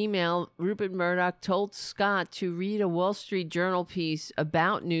 16th email, Rupert Murdoch told Scott to read a Wall Street Journal piece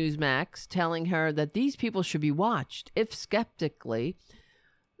about Newsmax, telling her that these people should be watched. If skeptically,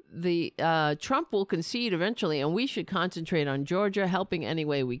 Trump will concede eventually, and we should concentrate on Georgia, helping any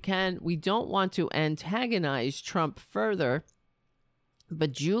way we can. We don't want to antagonize Trump further,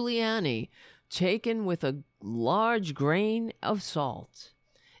 but Giuliani, taken with a large grain of salt.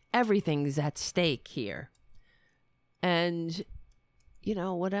 Everything's at stake here. And,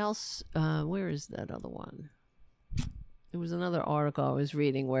 what else? Where is that other one? There was another article I was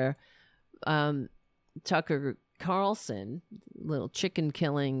reading where Tucker Carlson, little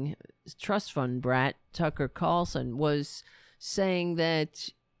chicken-killing trust fund brat, Tucker Carlson, was saying that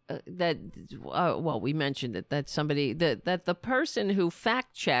we mentioned it, that somebody, that the person who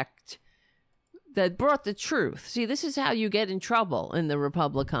fact-checked that brought the truth. See, this is how you get in trouble in the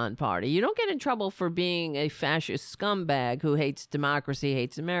Republican Party. You don't get in trouble for being a fascist scumbag who hates democracy,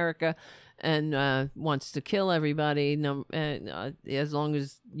 hates America, and wants to kill everybody as long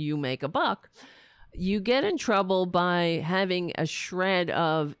as you make a buck. You get in trouble by having a shred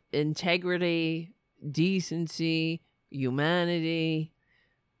of integrity, decency, humanity,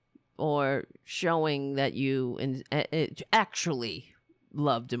 or showing that you actually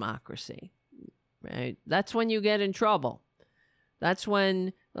love democracy. Right? That's when you get in trouble. That's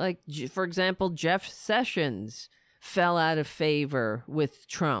when, like, for example, Jeff Sessions fell out of favor with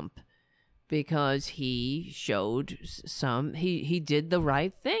Trump because he showed he did the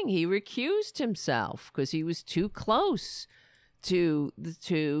right thing. He recused himself because he was too close to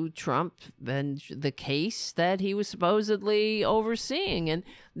Trump and the case that he was supposedly overseeing. And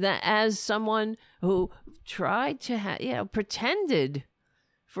that, as someone who tried to pretended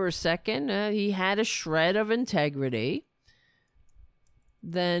for a second he had a shred of integrity,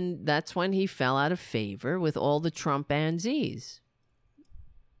 then that's when he fell out of favor with all the Trumpanzees.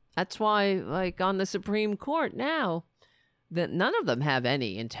 That's why, like, on the Supreme Court now, that none of them have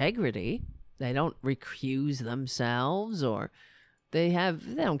any integrity. They don't recuse themselves, or they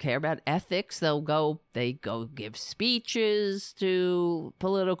don't care about ethics. They go give speeches to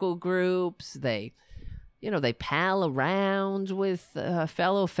political groups. They pal around with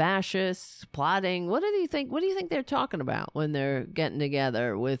fellow fascists, plotting. What do you think they're talking about when they're getting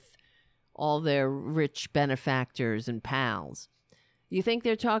together with all their rich benefactors and pals? You think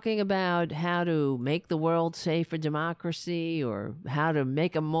they're talking about how to make the world safe for democracy, or how to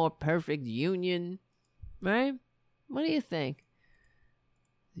make a more perfect union, right? What do you think?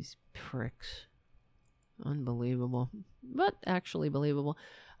 These pricks. Unbelievable. But actually believable.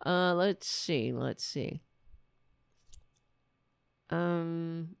 Let's see.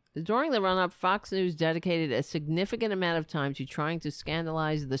 During the run-up, Fox News dedicated a significant amount of time to trying to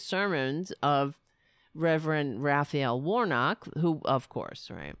scandalize the sermons of Reverend Raphael Warnock, who, of course,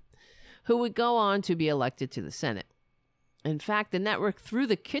 right, who would go on to be elected to the Senate. In fact, the network threw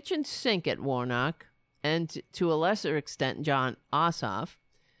the kitchen sink at Warnock and, to a lesser extent, Jon Ossoff.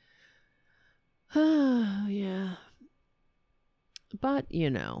 Yeah. But,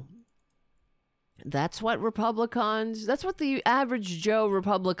 that's what the average Joe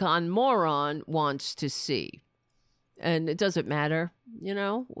Republican moron wants to see. And it doesn't matter,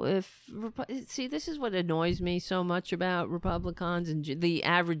 see, this is what annoys me so much about Republicans and the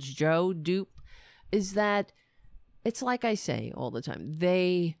average Joe dupe, is that it's like I say all the time.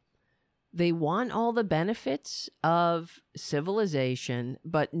 They want all the benefits of civilization,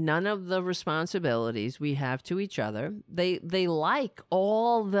 but none of the responsibilities we have to each other. They like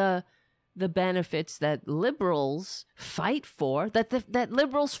all the benefits that liberals fight for, that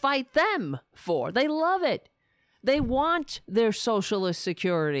liberals fight them for. They love it. They want their socialist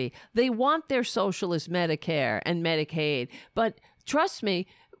security. They want their socialist Medicare and Medicaid. But trust me,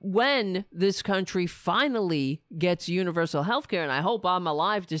 when this country finally gets universal health care, and I hope I'm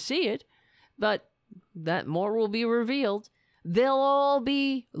alive to see it, but that more will be revealed, they'll all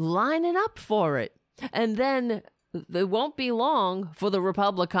be lining up for it. And then it won't be long for the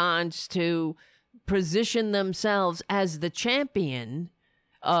Republicans to position themselves as the champion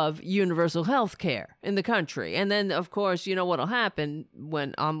of universal health care in the country. And then, of course, you know what'll happen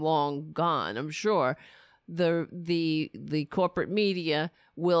when I'm long gone, I'm sure. The corporate media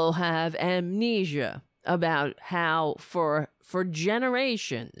will have amnesia about how for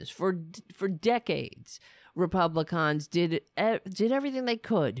generations, for decades, Republicans did everything they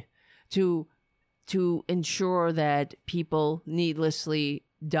could to ensure that people needlessly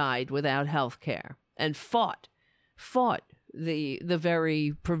died without health care, and fought the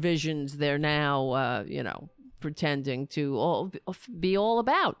very provisions they're now pretending to be all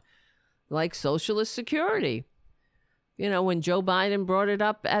about, like socialist security. When Joe Biden brought it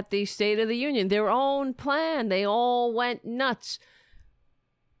up at the State of the Union, their own plan, they all went nuts.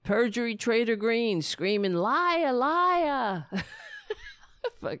 Perjury Trader Green screaming, liar, liar.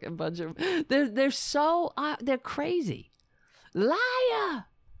 Fucking bunch of, they're so, they're crazy. Liar,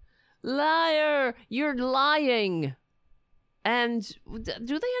 liar, you're lying. And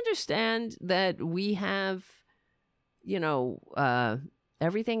do they understand that we have,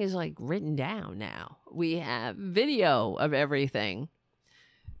 everything is like written down now. We have video of everything,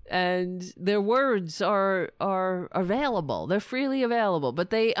 and their words are available. They're freely available, but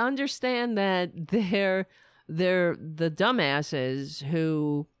they understand that they're the dumbasses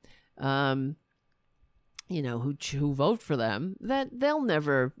who, who vote for them, that they'll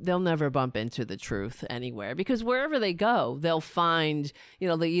never bump into the truth anywhere, because wherever they go, they'll find,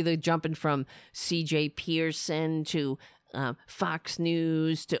 they either jumping from C.J. Pearson to Fox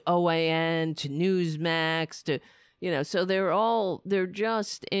News to OAN to Newsmax to, so they're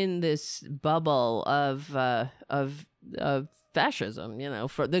just in this bubble of fascism,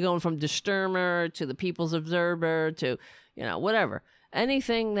 they're going from Die Stürmer to the People's Observer to, whatever,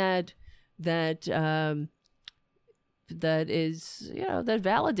 anything that is, that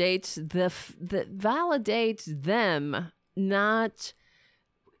validates them not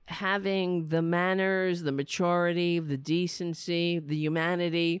having the manners, the maturity, the decency, the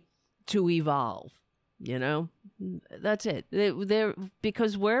humanity to evolve. That's it. They're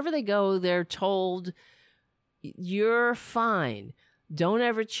because wherever they go, they're told, you're fine. Don't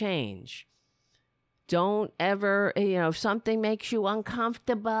ever change. Don't ever, if something makes you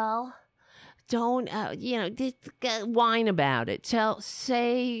uncomfortable, don't, whine about it.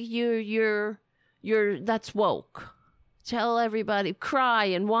 Say you're that's woke. Tell everybody, cry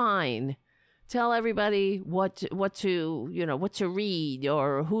and whine. Tell everybody what to read,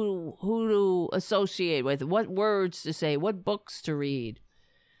 or who to associate with, what words to say, what books to read.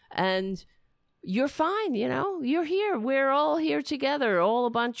 And you're fine, you're here. We're all here together, all a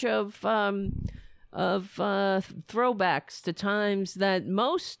bunch of throwbacks to times that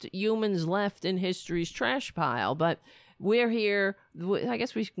most humans left in history's trash pile. But we're here. I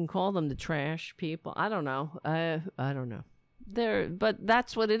guess we can call them the trash people. I don't know. I don't know. But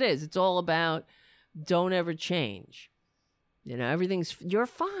that's what it is. It's all about don't ever change. Everything's, you're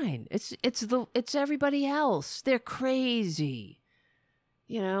fine. It's everybody else. They're crazy.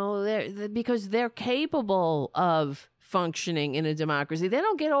 Because they're capable of functioning in a democracy. They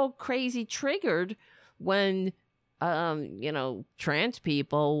don't get all crazy triggered when trans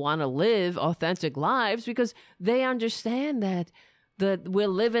people want to live authentic lives, because they understand that we're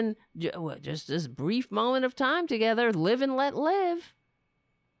living just this brief moment of time together, live and let live,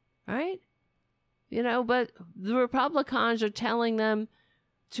 right? But the Republicans are telling them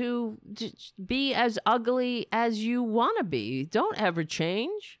to be as ugly as you want to be. Don't ever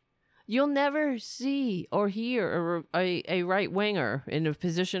change. You'll never see or hear a right-winger in a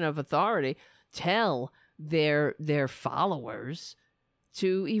position of authority tell their followers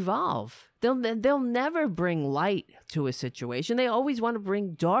to evolve. They'll never bring light to a situation. They always want to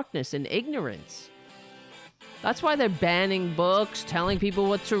bring darkness and ignorance. That's why they're banning books, telling people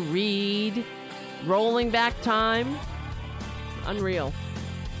what to read, rolling back time. Unreal.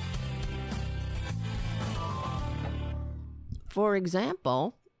 For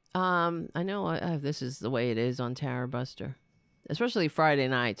example, I know this is the way it is on Tara Buster, especially Friday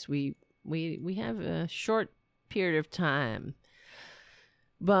nights. We have a short period of time,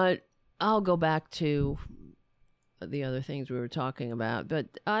 but I'll go back to the other things we were talking about. But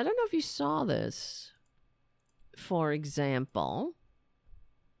I don't know if you saw this. For example,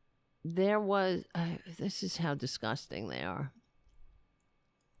 there was this is how disgusting they are.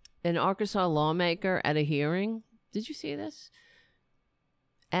 An Arkansas lawmaker at a hearing. Did you see this?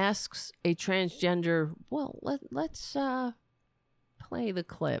 Asks a transgender, well, let's play the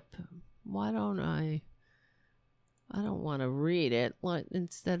clip. Why don't I don't want to read it.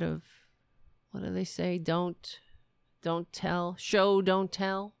 Instead of, what do they say? Don't tell. Show, don't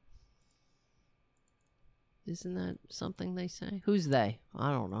tell. Isn't that something they say? Who's they?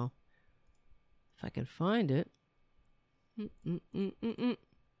 I don't know. If I can find it.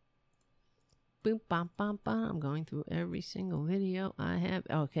 Boom, bam, bam, bam. I'm going through every single video I have.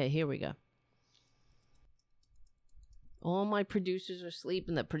 Okay, here we go. All my producers are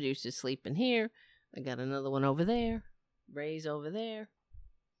sleeping. The producer's sleeping here. I got another one over there. Ray's over there.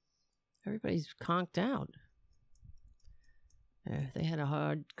 Everybody's conked out. They had a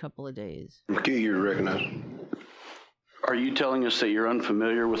hard couple of days. Okay, you're recognized. Are you telling us that you're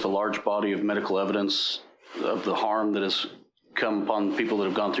unfamiliar with the large body of medical evidence of the harm that has come upon people that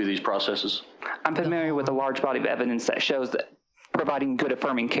have gone through these processes? I'm familiar with a large body of evidence that shows that providing good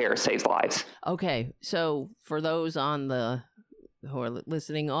affirming care saves lives. Okay, so for those who are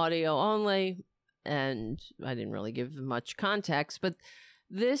listening audio only, and I didn't really give much context, but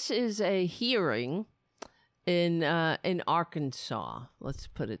this is a hearing in Arkansas. Let's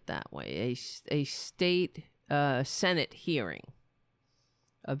put it that way. A state Senate hearing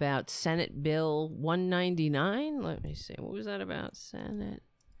about Senate Bill 199. Let me see. What was that about? Senate.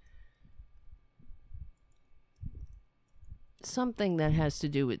 Something that has to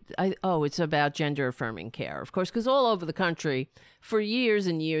do with, it's about gender affirming care, of course, because all over the country for years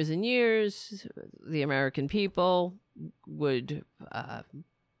and years and years, the American people would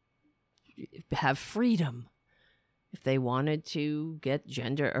have freedom. If they wanted to get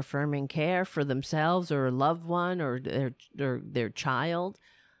gender-affirming care for themselves or a loved one or their child,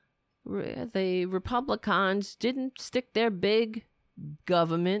 the Republicans didn't stick their big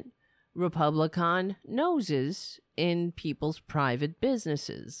government Republican noses in people's private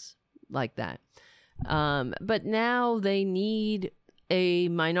businesses like that. But now they need a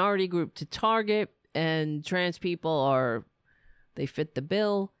minority group to target, and trans people they fit the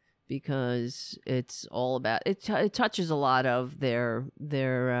bill because it's all about it. It touches a lot of their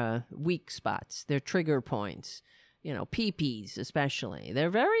weak spots, their trigger points. Peepees especially. They're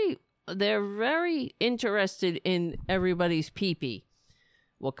very interested in everybody's peepee.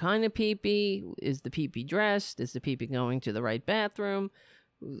 What kind of peepee? Is the peepee dressed? Is the peepee going to the right bathroom?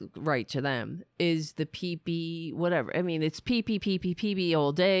 Right to them. Is the peepee whatever? I mean, it's peepee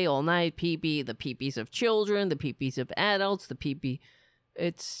all day, all night. Peepee, the peepees of children, the peepees of adults, the peepee.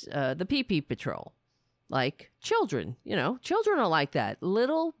 It's the peepee patrol. Like children, children are like that.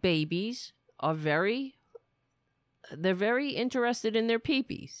 Little babies are very interested in their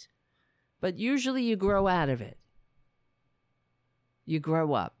peepees. But usually you grow out of it. You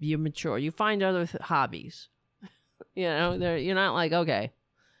grow up, you mature, you find other hobbies. You're not like, okay,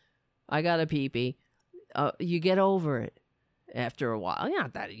 I got a peepee. You get over it after a while.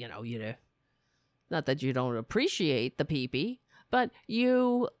 Not that, not that you don't appreciate the peepee, but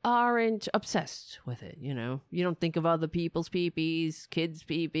you aren't obsessed with it, You don't think of other people's peepees, kids'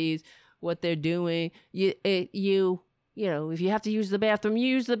 peepees, what they're doing. If you have to use the bathroom,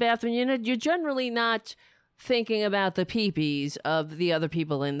 use the bathroom. You're generally not thinking about the peepees of the other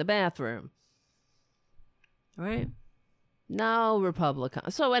people in the bathroom. Right? No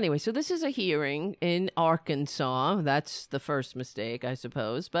Republican. So anyway, so this is a hearing in Arkansas. That's the first mistake, I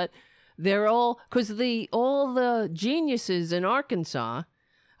suppose. But they're all, because all the geniuses in Arkansas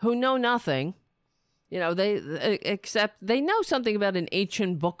who know nothing, they know something about an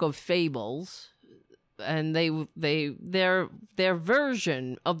ancient book of fables. And their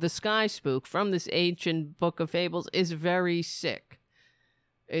version of the Sky Spook from this ancient book of fables is very sick.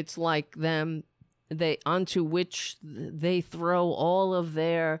 It's like onto which they throw all of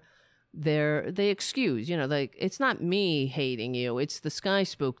they excuse, it's not me hating you, it's the Sky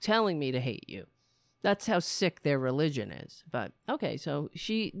Spook telling me to hate you. That's how sick their religion is. But okay, so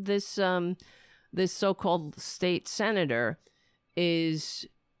this so-called state senator is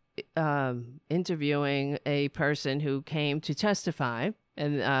interviewing a person who came to testify,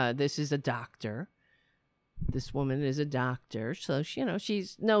 and this is a doctor. This woman is a doctor, so she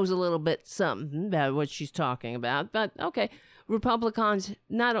knows a little bit something about what she's talking about. But okay, Republicans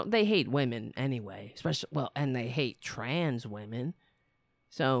they hate women anyway, and they hate trans women.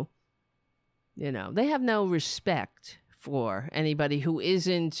 So, they have no respect for anybody who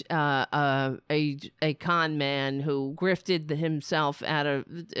isn't a con man who grifted himself out of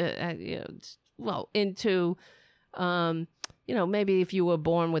into maybe if you were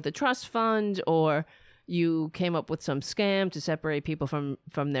born with a trust fund or you came up with some scam to separate people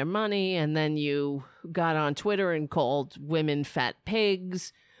from their money, and then you got on Twitter and called women fat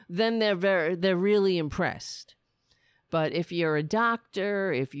pigs, then they're really impressed. But if you're a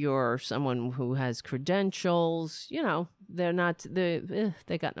doctor, if you're someone who has credentials, they're not,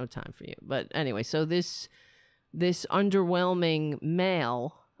 they got no time for you. But anyway, so this underwhelming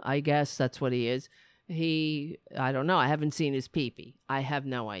male, I guess that's what he is. I don't know. I haven't seen his peepee. I have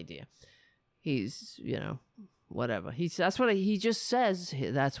no idea. He's, whatever. That's what he just says.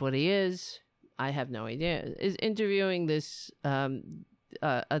 That's what he is. I have no idea. Is interviewing this, a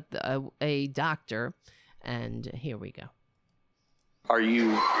doctor. And here we go. Are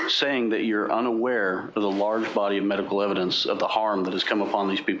you saying that you're unaware of the large body of medical evidence of the harm that has come upon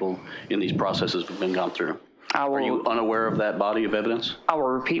these people in these processes we've been gone through? Are you unaware of that body of evidence? I will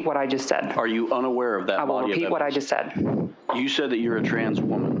repeat what I just said. Are you unaware of that body of evidence? I will repeat what I just said. You said that you're a trans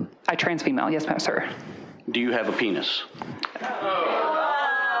woman. A trans female, yes, ma'am, sir. Do you have a penis?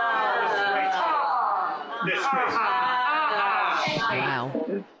 Wow.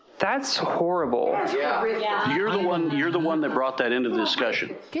 That's horrible. Yeah. You're the one that brought that into the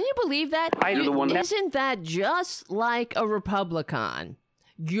discussion. Can you believe that? Isn't that just like a Republican?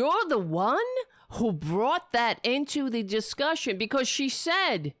 You're the one who brought that into the discussion because she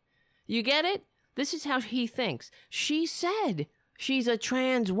said, you get it? This is how he thinks. She said she's a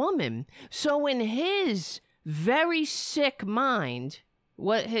trans woman. So in his very sick mind,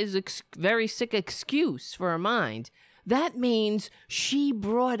 very sick excuse for a mind, that means she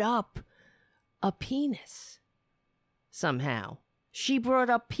brought up a penis somehow. She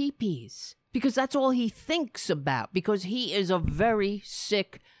brought up peepees because that's all he thinks about, because he is a very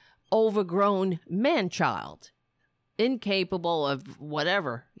sick overgrown man-child, incapable of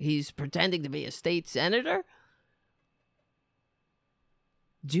whatever. He's pretending to be a state senator.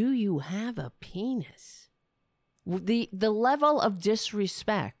 Do you have a penis? The level of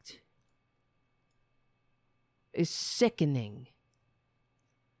disrespect is sickening.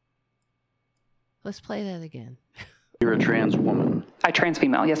 Let's play that again. You're a trans woman. I trans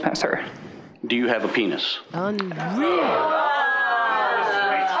female, yes, ma'am, sir. Do you have a penis? Unreal.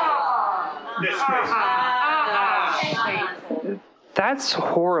 That's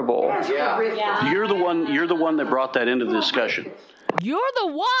horrible. Yeah. You're the one that brought that into the discussion. You're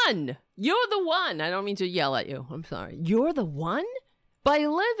the one. You're the one. I don't mean to yell at you. I'm sorry. You're the one? By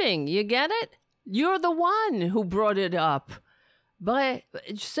living. You get it? You're the one who brought it up.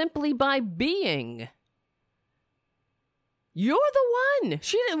 Simply by being. You're the one.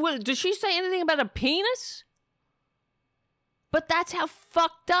 Did she say anything about a penis? But that's how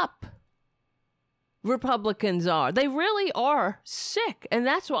fucked up Republicans are. They really are sick. And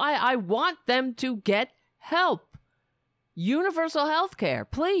that's why I want them to get help. Universal health care,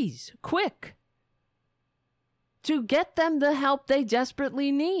 please, quick. To get them the help they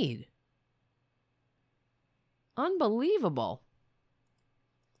desperately need. Unbelievable.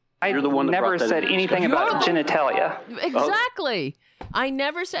 You're the one that never said anything about genitalia. Exactly. I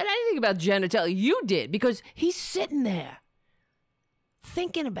never said anything about genitalia. You did, because he's sitting there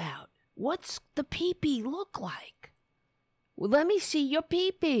thinking about, what's the pee-pee look like? Well, let me see your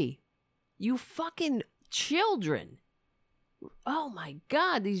pee-pee. You fucking children. Oh my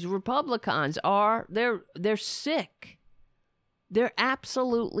God, these Republicans they're sick. They're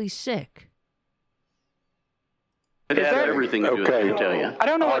absolutely sick. It has everything to do with genitalia. I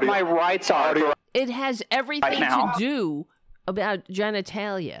don't know what my rights are. It has everything to do about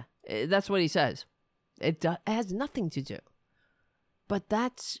genitalia. That's what he says. It has nothing to do. But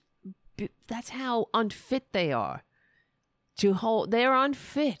that's how unfit they are to hold. They're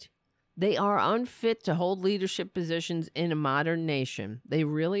unfit. They are unfit to hold leadership positions in a modern nation. They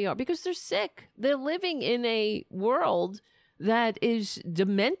really are, because they're sick. They're living in a world that is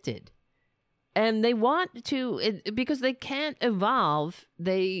demented. And they want to, because they can't evolve,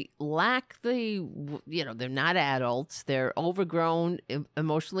 they lack they're not adults. They're overgrown,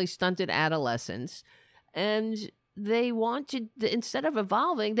 emotionally stunted adolescents. And they want to, instead of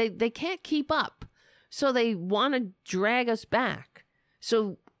evolving, they can't keep up. So they want to drag us back.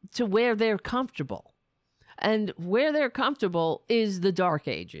 So to where they're comfortable. And where they're comfortable is the Dark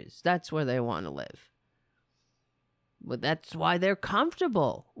Ages. That's where they want to live. But that's why they're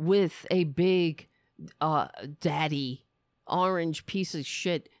comfortable with a big daddy orange piece of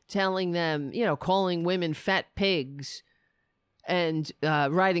shit telling them, calling women fat pigs and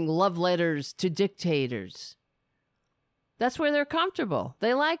writing love letters to dictators. That's where they're comfortable.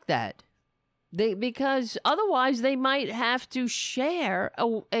 They like that. Because otherwise they might have to share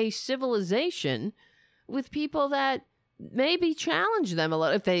a civilization with people that maybe challenge them a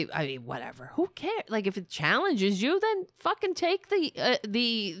little. Whatever. Who cares? Like, if it challenges you, then fucking take take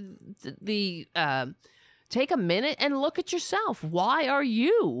a minute and look at yourself. Why are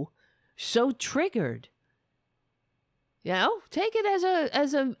you so triggered? Take it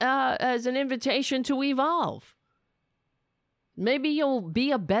as an invitation to evolve. Maybe you'll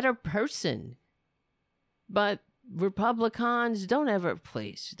be a better person. But Republicans, don't ever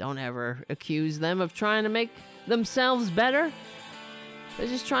accuse them of trying to make themselves better. They're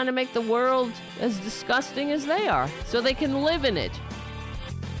just trying to make the world as disgusting as they are, so they can live in it.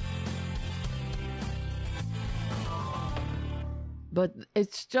 But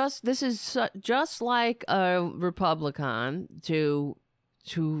it's this is just like a Republican to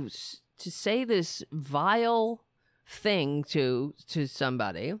say this vile thing to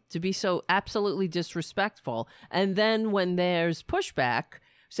somebody, to be so absolutely disrespectful, and then when there's pushback,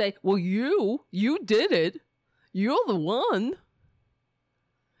 say, well, you did it, you're the one,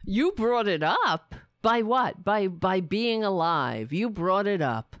 you brought it up. By what? By being alive. You brought it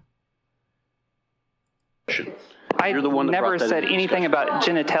up. You're the one that never said anything about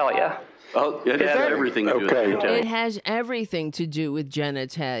genitalia. Oh, it has everything to do with genitalia. It has everything to do with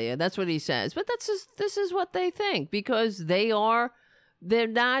genitalia. That's what he says. But this is what they think, because they're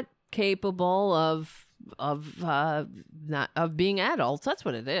not capable of being adults. That's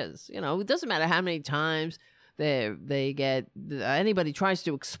what it is. It doesn't matter how many times anybody tries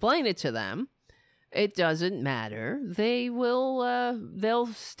to explain it to them. It doesn't matter. They'll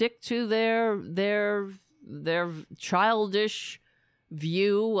stick to their childish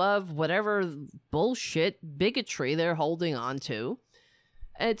view of whatever bullshit bigotry they're holding on to.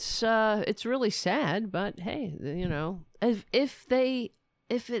 It's really sad, but hey, if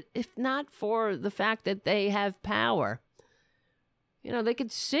if not for the fact that they have power. You know, they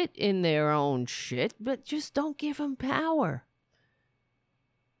could sit in their own shit, but just don't give them power.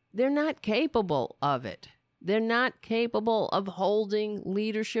 They're not capable of it. They're not capable of holding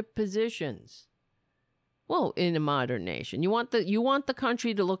leadership positions. Well, in a modern nation, you want the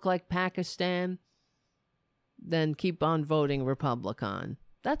country to look like Pakistan, then keep on voting Republican.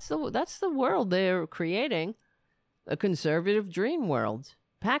 That's the world they're creating, a conservative dream world.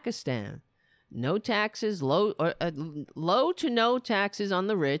 Pakistan, no taxes, low to no taxes on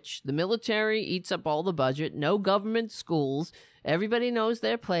the rich. The military eats up all the budget. No government schools. Everybody knows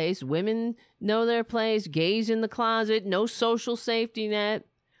their place. Women know their place. Gays in the closet. No social safety net.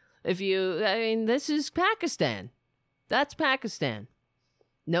 This is Pakistan. That's Pakistan.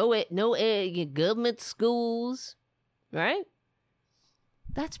 No government schools, right?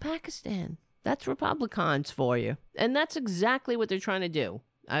 That's Pakistan. That's Republicans for you. And that's exactly what they're trying to do.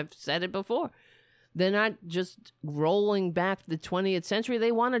 I've said it before. They're not just rolling back the 20th century.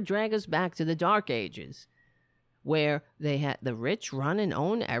 They want to drag us back to the Dark Ages, where they had the rich run and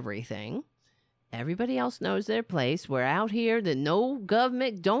own everything. Everybody else knows their place. We're out here. No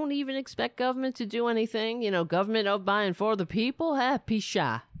government. Don't even expect government to do anything. You know, government of, by, and for the people.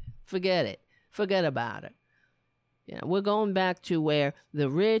 Pisha. Forget it. Forget about it. You know, we're going back to where the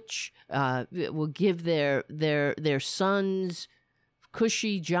rich will give their sons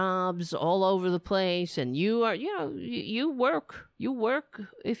cushy jobs all over the place, and you work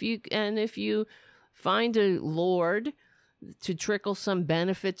if you find a lord to trickle some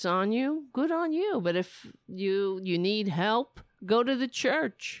benefits on you, good on you. But if you need help, go to the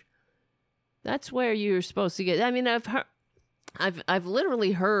church. That's where you're supposed to get. I mean, I've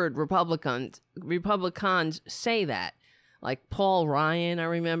literally heard Republicans say that, like Paul Ryan. I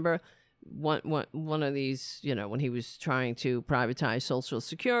remember one of these, you know, when he was trying to privatize Social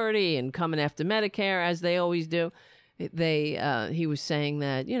Security and coming after Medicare, as they always do. He was saying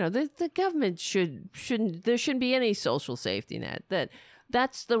that, you know, the government shouldn't there shouldn't be any social safety net.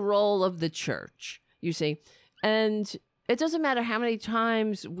 That's the role of the church, you see. And it doesn't matter how many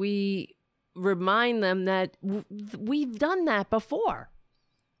times we remind them that we've done that before.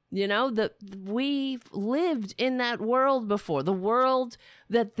 You know, that we've lived in that world before, the world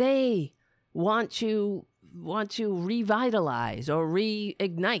that they want to revitalize or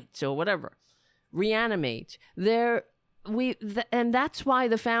reignite or whatever, reanimate. And that's why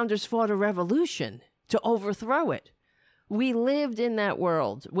the founders fought a revolution, to overthrow it. We lived in that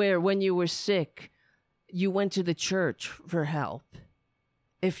world where when you were sick, you went to the church for help.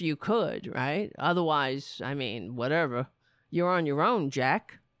 If you could, right? Otherwise, I mean, whatever. You're on your own,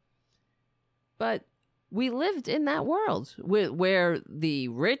 Jack. But we lived in that world where the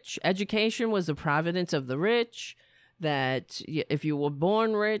rich, education was the providence of the rich, that if you were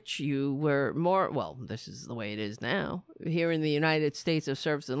born rich, you were more, well, this is the way it is now, here in the United States of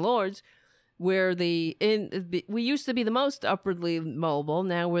Serfs and Lords, where we used to be the most upwardly mobile,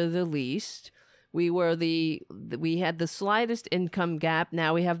 now we're the least. We had the slightest income gap.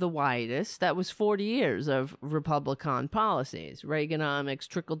 Now we have the widest. That was 40 years of Republican policies, Reaganomics,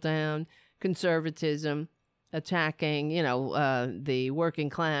 trickle down, conservatism, attacking, the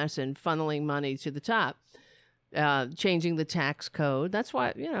working class and funneling money to the top, changing the tax code. That's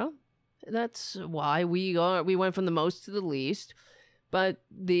why, that's why we went from the most to the least. But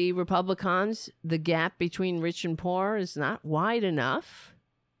the Republicans, the gap between rich and poor is not wide enough.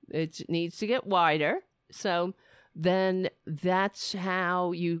 It needs to get wider. So then that's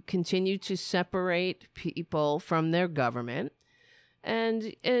how you continue to separate people from their government.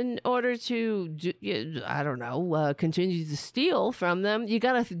 And in order to, continue to steal from them, you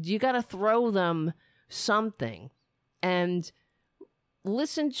gotta throw them something. And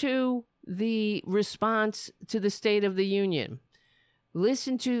listen to the response to the State of the Union.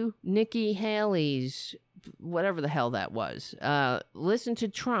 Listen to Nikki Haley's, whatever the hell that was. Listen to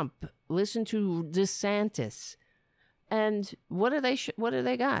Trump. Listen to DeSantis. And what do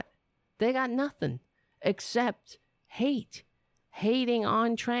they got? They got nothing except hate. Hating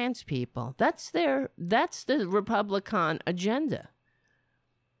on trans people. That's the Republican agenda.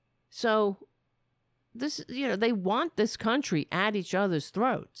 So this, they want this country at each other's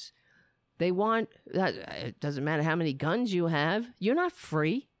throats. They want, it doesn't matter how many guns you have, you're not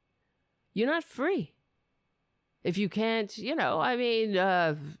free. You're not free. If you can't,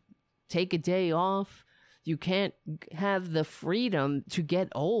 take a day off, you can't have the freedom to get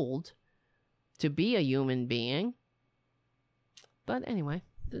old, to be a human being. But anyway,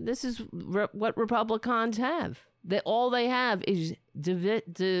 this is what Republicans have. All they have is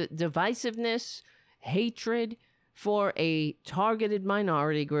divisiveness, hatred, for a targeted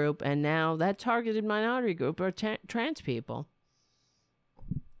minority group, and now that targeted minority group are trans people.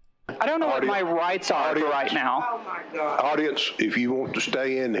 I don't know what my rights are for right now. Oh my God. Audience, if you want to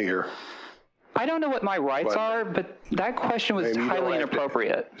stay in here. I don't know what my rights are, but that question was highly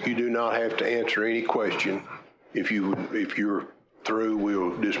inappropriate. You do not have to answer any question. If you're through,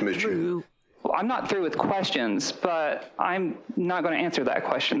 we'll dismiss you. Well, I'm not through with questions, but I'm not going to answer that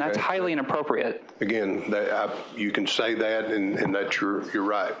question. That's highly inappropriate. Again, you can say that, and that's your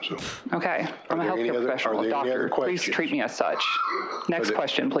right. So. Okay. I'm a healthcare professional, doctor. Please treat me as such. Next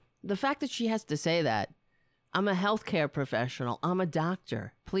question, please. The fact that she has to say that, I'm a healthcare professional, I'm a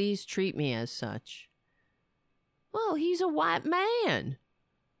doctor, please treat me as such. Well, he's a white man.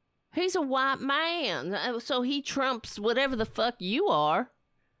 He's a white man, so he trumps whatever the fuck you are.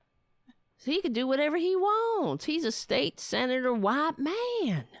 So he can do whatever he wants. He's a state senator white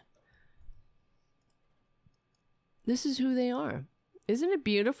man. This is who they are. Isn't it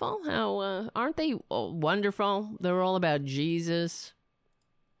beautiful? How, aren't they wonderful? They're all about Jesus.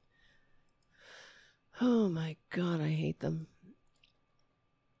 Oh my God, I hate them.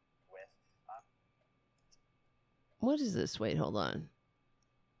 What is this? Wait, hold on.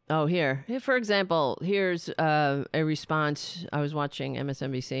 Oh, here. For example, here's a response. I was watching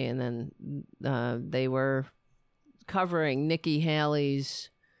MSNBC, and then they were covering Nikki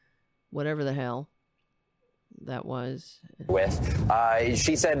Haley's whatever the hell that was.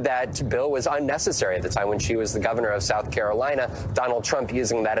 She said that bill was unnecessary at the time when she was the governor of South Carolina, Donald Trump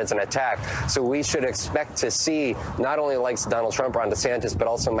using that as an attack. So we should expect to see not only likes Donald Trump, Ron DeSantis, but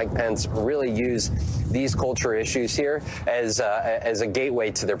also Mike Pence really use these culture issues here as a gateway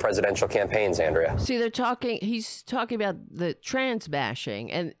to their presidential campaigns, Andrea. See, he's talking about the trans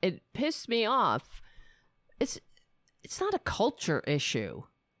bashing, and it pissed me off. It's not a culture issue.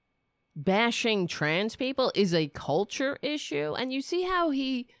 Bashing trans people is a culture issue, and you see how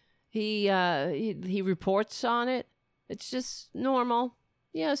he reports on it. It's just normal.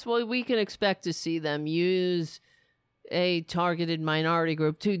 Yes, well, we can expect to see them use a targeted minority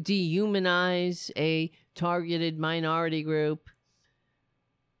group to dehumanize a targeted minority group.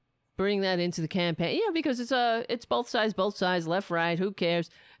 Bring that into the campaign, yeah, because it's both sides, left, right. Who cares?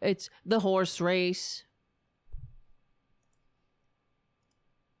 It's the horse race.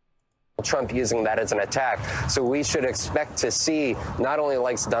 Trump using that as an attack. So we should expect to see not only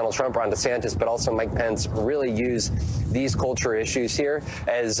likes Donald Trump, Ron DeSantis, but also Mike Pence really use these culture issues here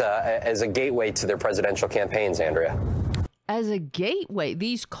as a gateway to their presidential campaigns, Andrea. As a gateway,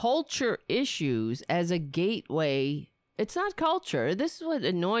 these culture issues as a gateway. It's not culture. This is what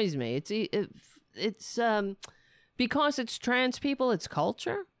annoys me. It's because it's trans people, it's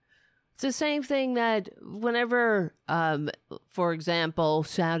culture. It's the same thing that whenever, for example,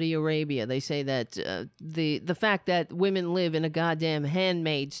 Saudi Arabia, they say that the fact that women live in a goddamn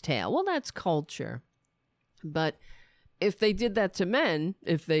Handmaid's Tale, well, that's culture. But if they did that to men,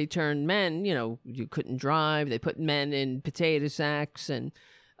 if they turned men, you couldn't drive, they put men in potato sacks and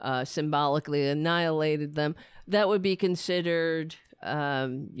symbolically annihilated them, that would be considered, that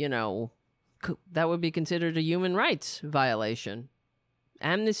would be considered a human rights violation.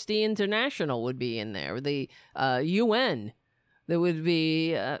 Amnesty International would be in there. The UN, there would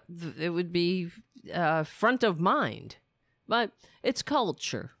be it would be front of mind. But it's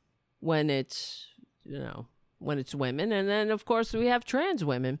culture when it's when it's women, and then of course we have trans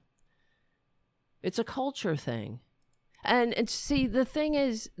women. It's a culture thing, and see the thing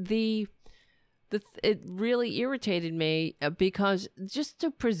is it really irritated me because just to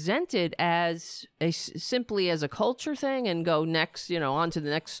present it as simply as a culture thing and go next, on to the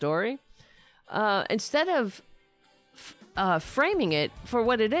next story, instead of framing it for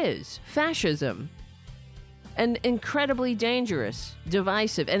what it is, fascism, and incredibly dangerous,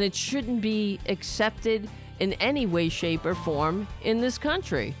 divisive, and it shouldn't be accepted in any way, shape, or form in this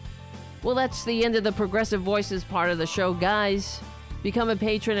country. Well, that's the end of the Progressive Voices part of the show, guys. Become a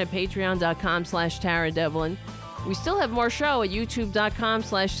patron at patreon.com/Tara Devlin. We still have more show at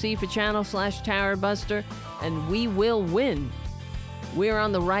youtube.com/C for channel/Tara Buster, and we will win. We're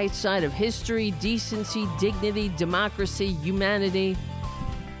on the right side of history, decency, dignity, democracy, humanity.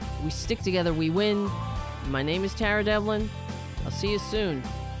 We stick together, we win. My name is Tara Devlin. I'll see you soon.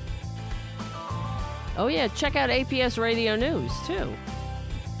 Oh yeah, check out APS Radio News, too.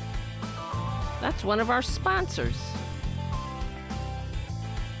 That's one of our sponsors.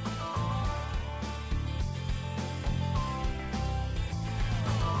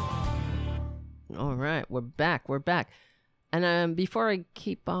 All right, we're back. And before I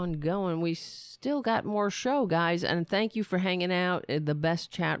keep on going, we still got more show, guys. And thank you for hanging out in the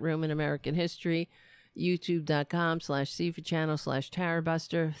best chat room in American history.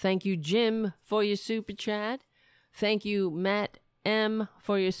 youtube.com/seafoodchannel/TaraBuster. Thank you, Jim, for your super chat. Thank you, Matt M,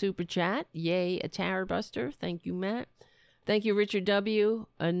 for your super chat. Yay, a TaraBuster. Thank you, Matt. Thank you, Richard W.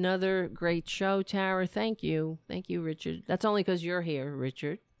 Another great show, Tara. Thank you. Thank you, Richard. That's only because you're here,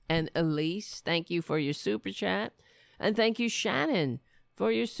 Richard. And Elise, thank you for your super chat. And thank you, Shannon,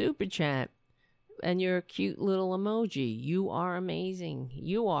 for your super chat and your cute little emoji. You are amazing.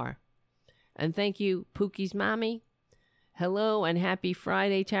 You are. And thank you, Pookie's mommy. Hello and happy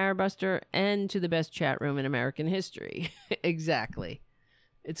Friday, TaraBuster, and to the best chat room in American history. Exactly.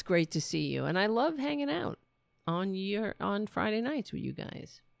 It's great to see you. And I love hanging out on Friday nights with you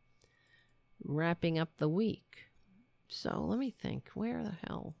guys. Wrapping up the week. So let me think. Where the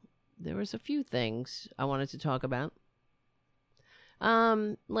hell? There was a few things I wanted to talk about.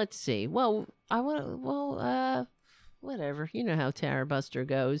 Let's see. Well, whatever. You know how TaraBuster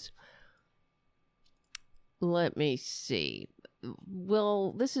goes. Let me see.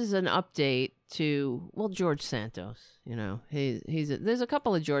 Well, this is an update to, George Santos. You know, there's a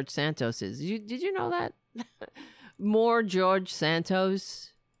couple of George Santoses. Did you know that? More George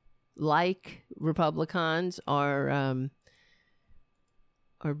Santos like Republicans are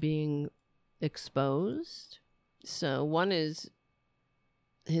being exposed. So one is,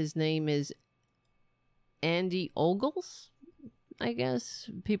 his name is Andy Ogles, I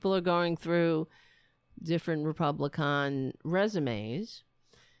guess. People are going through different Republican resumes.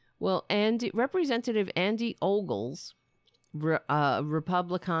 Well, Representative Andy Ogles,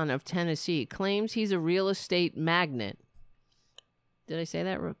 Republican of Tennessee, claims he's a real estate magnate. Did I say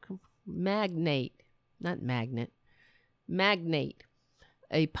that? Magnate, not magnet. Magnate.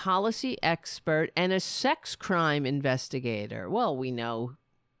 A policy expert and a sex crime investigator. Well, we know.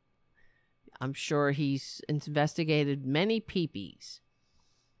 I'm sure he's investigated many peepees.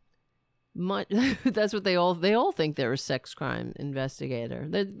 That's what they all think they're a sex crime investigator.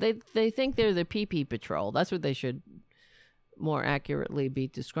 They think they're the pee-pee patrol. That's what they should more accurately be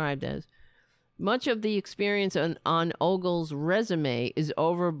described as. Much of the experience on Ogle's resume is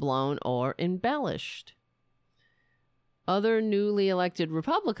overblown or embellished. Other newly elected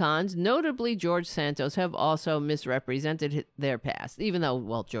Republicans, notably George Santos, have also misrepresented their past, even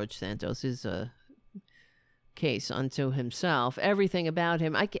though, George Santos is a case unto himself. Everything about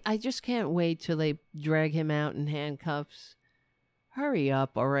him, I just can't wait till they drag him out in handcuffs. Hurry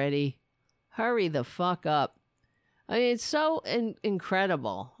up already. Hurry the fuck up. I mean, it's so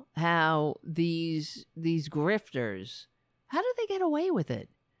incredible how these grifters, how do they get away with it?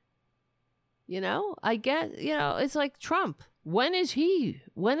 You know, I get, it's like Trump. When is he?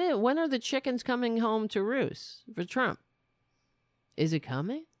 When are the chickens coming home to roost for Trump? Is it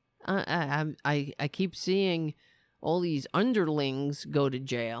coming? I keep seeing all these underlings go to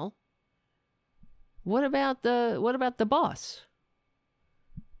jail. What about the boss?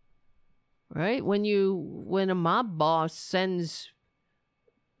 Right? When a mob boss sends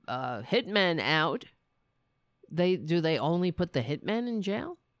hitmen out, do they only put the hitmen in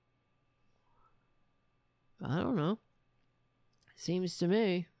jail? I don't know. Seems to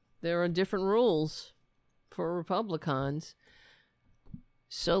me there are different rules for Republicans.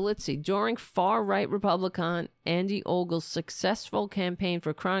 So let's see. During far-right Republican Andy Ogle's successful campaign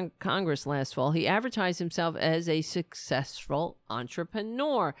for Congress last fall, he advertised himself as a successful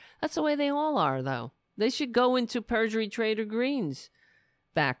entrepreneur. That's the way they all are, though. They should go into Perjury Trader Green's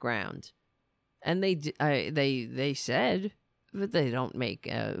background. And they said, but they don't make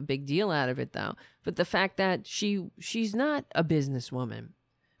a big deal out of it, though. But the fact that she's not a businesswoman.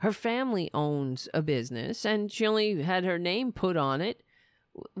 Her family owns a business, and she only had her name put on it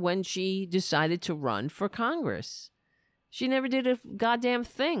when she decided to run for Congress. She never did a goddamn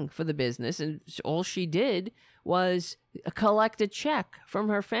thing for the business, and all she did was collect a check from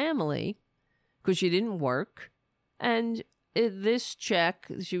her family because she didn't work. And this check,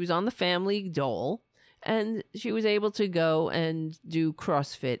 she was on the family dole, and she was able to go and do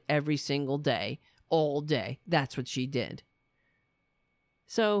CrossFit every single day, all day. That's what she did.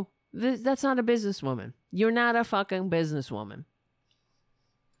 So that's not a businesswoman. You're not a fucking businesswoman.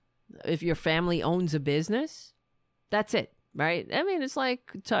 If your family owns a business, that's it, right? I mean, it's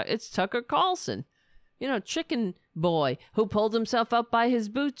like, it's Tucker Carlson, chicken boy who pulled himself up by his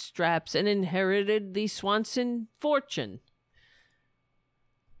bootstraps and inherited the Swanson fortune.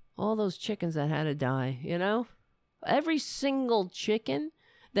 All those chickens that had to die, Every single chicken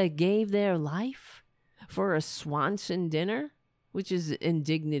that gave their life for a Swanson dinner, which is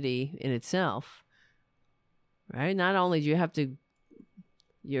indignity in itself, right? Not only do you have to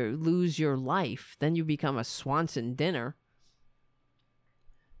lose your life, then you become a Swanson dinner.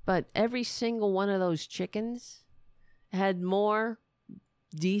 But every single one of those chickens had more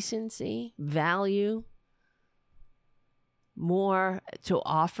decency, value, more to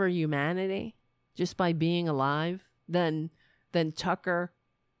offer humanity just by being alive than Tucker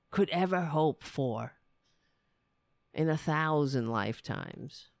could ever hope for in 1,000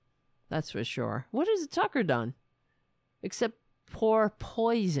 lifetimes. That's for sure. What has Tucker done except pour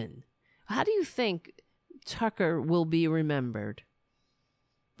poison? How do you think Tucker will be remembered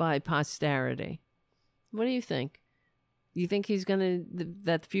by posterity? What do you think? You think he's going to,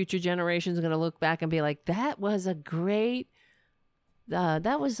 that future generations are going to look back and be like, that was a great,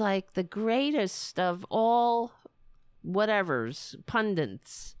 that was like the greatest of all whatevers,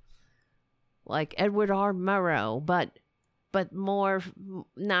 pundits, like Edward R. Murrow, but more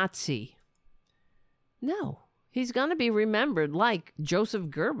Nazi. No, he's going to be remembered like Joseph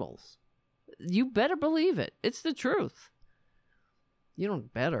Goebbels. You better believe it. It's the truth. You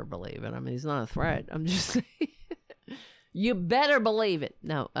don't better believe it. I mean, he's not a threat. I'm just saying. You better believe it.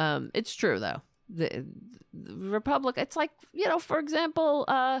 No, it's true, though. The Republic, it's like, you know, for example,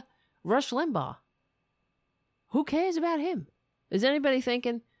 Rush Limbaugh. Who cares about him? Is anybody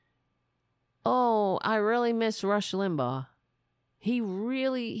thinking, oh, I really miss Rush Limbaugh?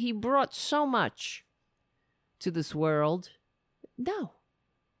 He brought so much to this world. No.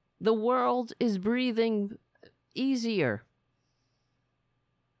 The world is breathing easier.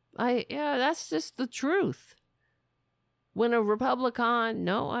 That's just the truth. When a Republican,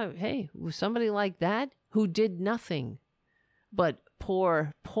 somebody like that who did nothing but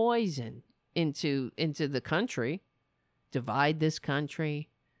pour poison into the country, divide this country,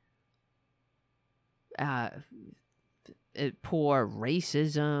 pour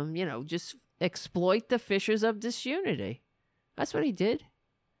racism, you know, just exploit the fissures of disunity. That's what he did.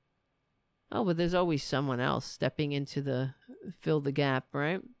 Oh, but there's always someone else stepping into fill the gap,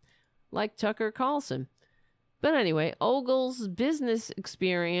 right? Like Tucker Carlson. But anyway, Ogle's business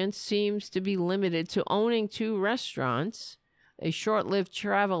experience seems to be limited to owning 2 restaurants, a short-lived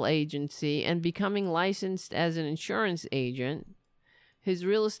travel agency, and becoming licensed as an insurance agent. His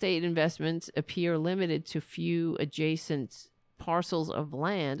real estate investments appear limited to few adjacent parcels of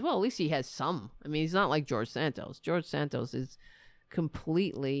land. Well, at least he has some. I mean, he's not like George Santos. George Santos is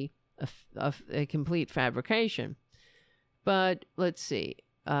completely a complete fabrication. But let's see.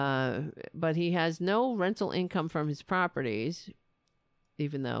 But he has no rental income from his properties,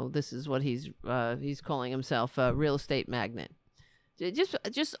 even though this is what he's calling himself, a real estate magnate.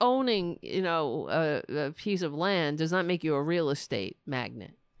 Just owning, you know, a piece of land does not make you a real estate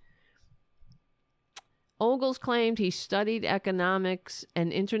magnate. Ogles claimed he studied economics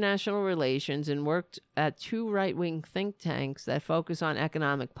and international relations and worked at 2 right-wing think tanks that focus on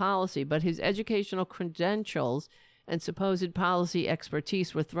economic policy, but his educational credentials and supposed policy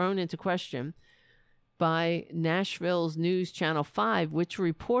expertise were thrown into question by Nashville's News Channel 5, which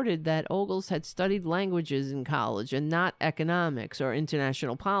reported that Ogles had studied languages in college and not economics or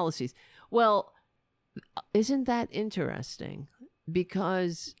international policies. Well, isn't that interesting?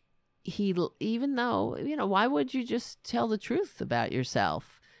 Because even though, you know, why would you just tell the truth about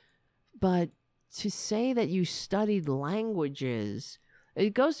yourself? But to say that you studied languages,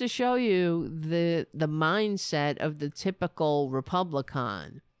 it goes to show you the mindset of the typical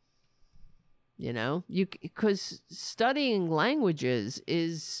Republican. You know, because studying languages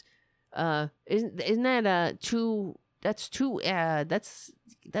isn't that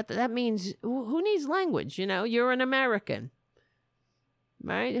that means who needs language? You know, you're an American,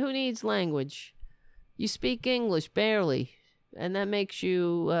 right? Who needs language? You speak English barely, and that makes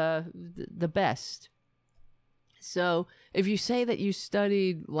you the best. So if you say that you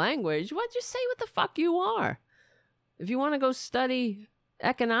studied language, well, just say what the fuck you are. If you want to go study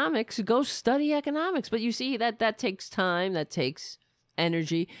economics, go study economics. But you see that takes time, that takes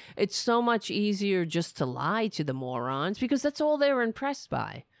energy. It's so much easier just to lie to the morons because that's all they're impressed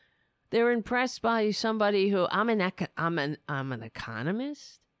by. They're impressed by somebody who I'm an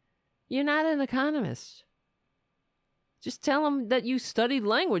economist. You're not an economist. Just tell them that you studied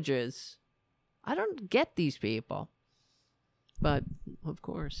languages. I don't get these people. But, of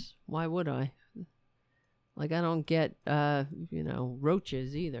course, why would I? Like, I don't get,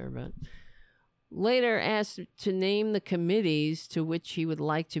 roaches either. But later asked to name the committees to which he would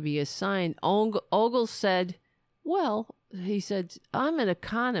like to be assigned, Ogles said, well, he said, I'm an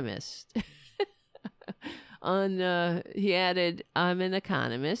economist. He added, I'm an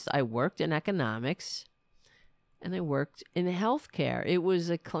economist. I worked in economics. And I worked in healthcare. It was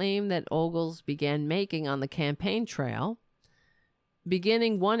a claim that Ogles began making on the campaign trail,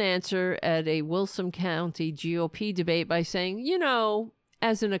 beginning one answer at a Wilson County GOP debate by saying, you know,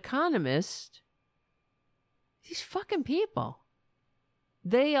 as an economist, these fucking people,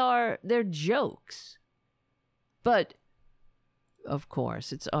 they're jokes. But of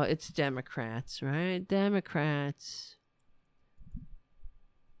course, it's Democrats, right? Democrats.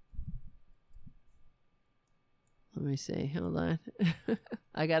 Let me see. Hold on.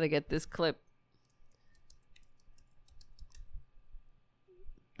 I got to get this clip.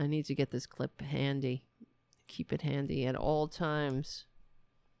 I need to get this clip handy. Keep it handy at all times.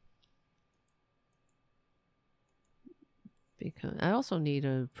 Because I also need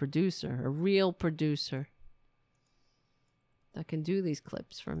a producer, a real producer that can do these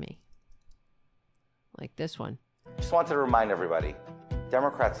clips for me. Like this one. Just wanted to remind everybody,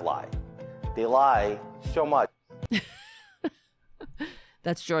 Democrats lie. They lie so much.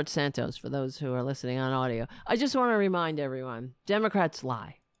 That's George Santos, for those who are listening on audio. I just want to remind everyone, Democrats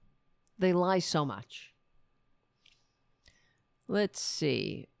lie. They lie so much. Let's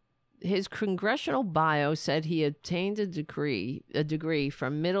see. His congressional bio said he obtained a degree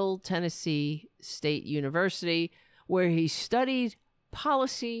from Middle Tennessee State University, where he studied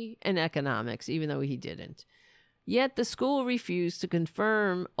policy and economics, even though he didn't. Yet the school refused to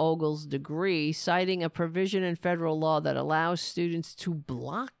confirm Ogle's degree, citing a provision in federal law that allows students to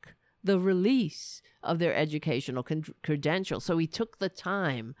block the release of their educational credentials. So he took the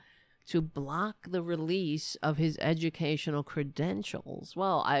time to block the release of his educational credentials.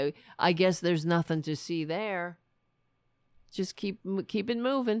 Well, I guess there's nothing to see there. Just keep it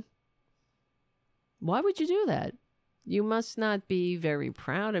moving. Why would you do that? You must not be very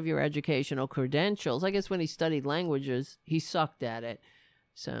proud of your educational credentials. I guess when he studied languages, he sucked at it.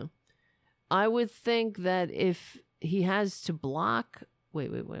 So I would think that if he has to block... Wait,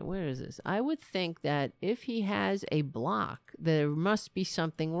 where is this? I would think that if he has a block, there must be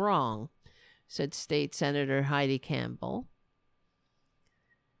something wrong, said State Senator Heidi Campbell.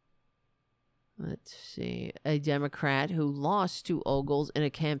 Let's see. A Democrat who lost to Ogles in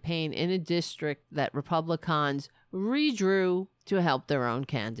a campaign in a district that Republicans redrew to help their own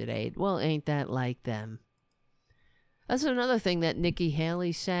candidate. Well, ain't that like them? That's another thing that Nikki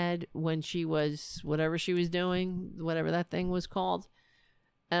Haley said when she was, whatever she was doing, whatever that thing was called.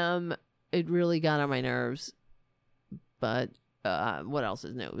 It really got on my nerves. But what else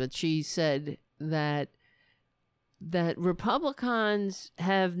is new? But she said that Republicans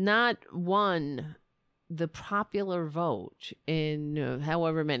have not won the popular vote in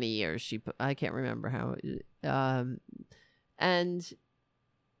however many years. I can't remember how. And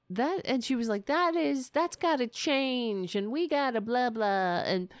she was like, that's got to change, and we got to blah blah,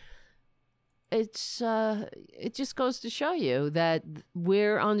 and it just goes to show you that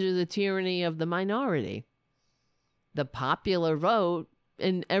we're under the tyranny of the minority. The popular vote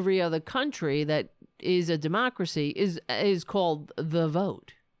in every other country that is a democracy is called the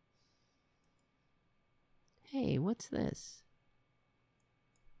vote. Hey, what's this?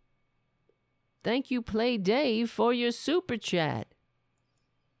 Thank you, Play Dave, for your super chat.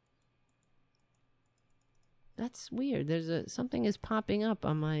 That's weird. There's something is popping up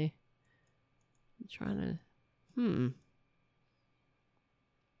on my... I'm trying to...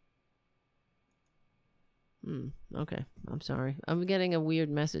 Okay, I'm sorry. I'm getting a weird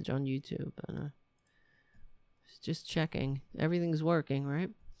message on YouTube. Just checking. Everything's working, right?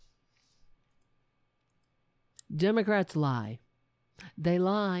 Democrats lie. They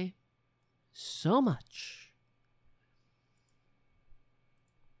lie so much.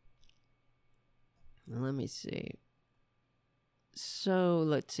 Let me see. So,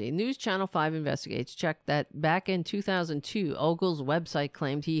 let's see. News Channel 5 investigates checked that back in 2002, Ogle's website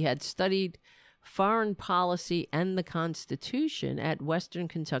claimed he had studied foreign policy and the Constitution at Western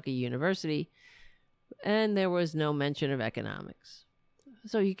Kentucky University, and there was no mention of economics.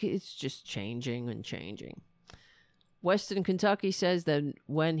 So it's just changing and changing. Western Kentucky says that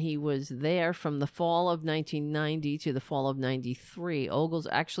when he was there from the fall of 1990 to the fall of 93, Ogles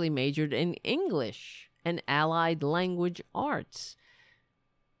actually majored in English and allied language arts.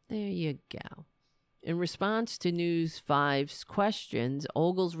 There you go. In response to News 5's questions,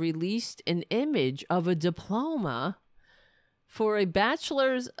 Ogles released an image of a diploma for a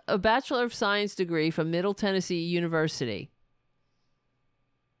Bachelor of Science degree from Middle Tennessee University.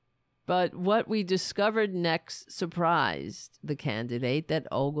 But what we discovered next surprised the candidate that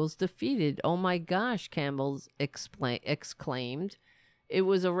Ogles defeated. Oh my gosh, Campbell exclaimed. It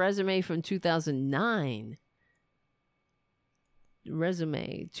was a resume from 2009.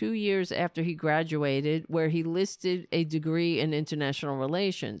 Resume 2 years after he graduated, where he listed a degree in international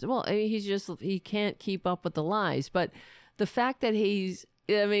relations. Well, I mean, he can't keep up with the lies. But the fact that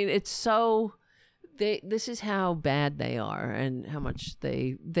it's so, this is how bad they are and how much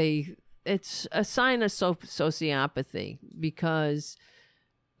it's a sign of sociopathy, because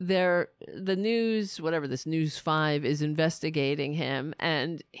the news, whatever this News 5 is investigating him,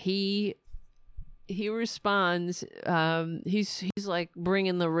 and he responds, he's like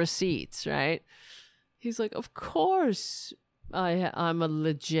bringing the receipts, right? He's like, of course I'm a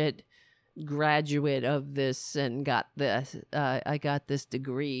legit graduate of this and got this, I got this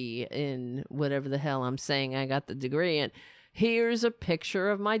degree in whatever the hell I'm saying I got the degree in. Here's a picture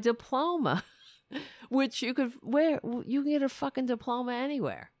of my diploma, which you can get a fucking diploma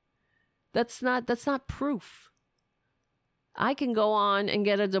anywhere. That's not proof. I can go on and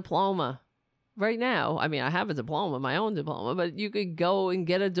get a diploma right now. I mean, I have a diploma, my own diploma, but you could go and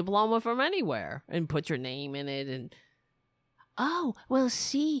get a diploma from anywhere and put your name in it. And oh, well,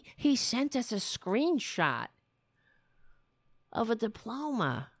 see, he sent us a screenshot of a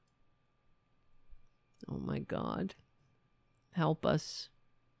diploma. Oh my God. Help us.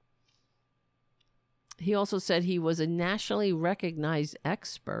 He also said he was a nationally recognized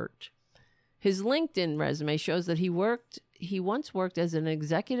expert. His LinkedIn resume shows that he once worked as an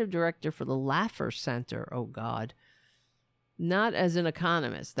executive director for the Laffer Center. Oh, God. Not as an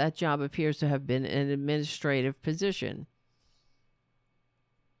economist. That job appears to have been an administrative position.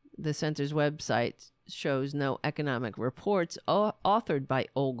 The center's website shows no economic reports authored by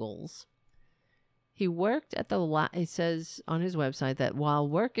Ogles. He worked at it says on his website that while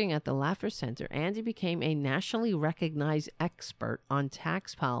working at the Laffer Center, Andy became a nationally recognized expert on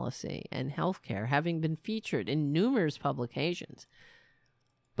tax policy and healthcare, having been featured in numerous publications.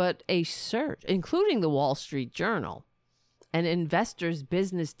 But a search, including the Wall Street Journal and Investors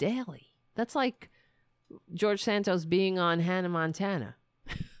Business Daily. That's like George Santos being on Hannah Montana.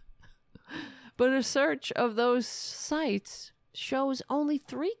 But a search of those sites shows only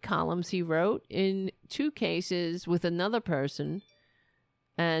 3 columns he wrote in 2 cases with another person,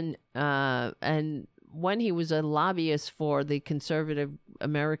 and when he was a lobbyist for the Conservative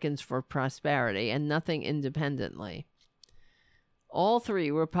Americans for Prosperity, and nothing independently. All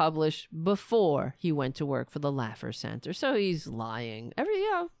 3 were published before he went to work for the Laffer Center. So he's lying.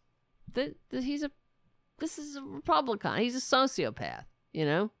 This is a Republican. He's a sociopath, you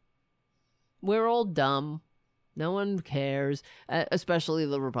know? We're all dumb. No one cares, especially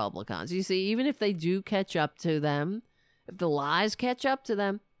the Republicans. You see, even if they do catch up to them, if the lies catch up to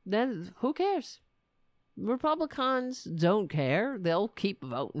them, then who cares? Republicans don't care. They'll keep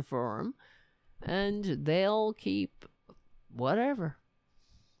voting for them, and they'll keep whatever.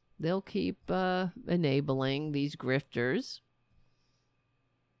 They'll keep enabling these grifters.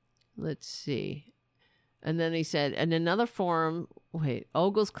 Let's see. And then he said, in another forum,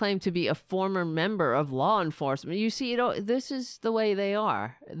 Ogles claimed to be a former member of law enforcement. You see, this is the way they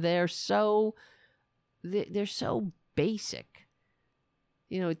are. They're so basic.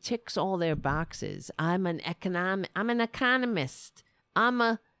 You know, it ticks all their boxes. I'm an economist. I'm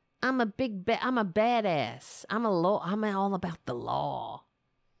a badass. I'm all about the law.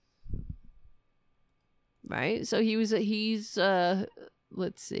 Right? So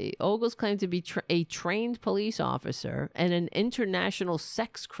let's see. Ogles claimed to be a trained police officer and an international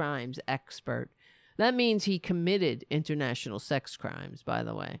sex crimes expert. That means he committed international sex crimes, by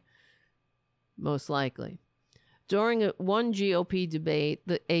the way. Most likely. During one GOP debate,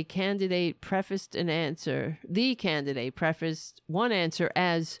 the candidate prefaced one answer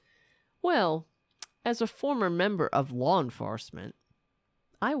as, well, as a former member of law enforcement,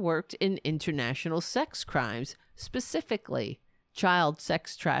 I worked in international sex crimes, specifically child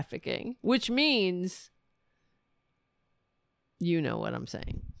sex trafficking, which means, you know what I'm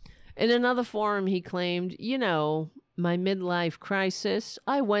saying. In another forum, he claimed, my midlife crisis,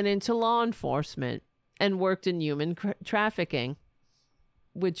 I went into law enforcement and worked in human trafficking,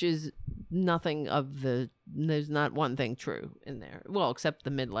 which is there's not one thing true in there. Well, except the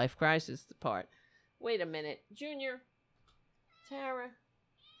midlife crisis part. Wait a minute. Junior, Tara,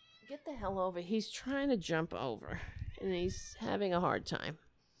 get the hell over. He's trying to jump over. And he's having a hard time.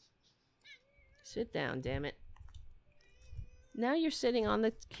 Sit down, damn it. Now you're sitting on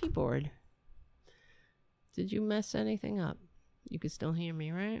the keyboard. Did you mess anything up? You can still hear me,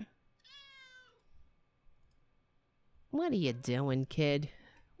 right? What are you doing, kid?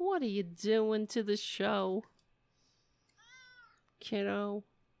 What are you doing to the show? Kiddo?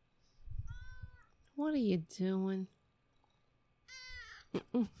 What are you doing?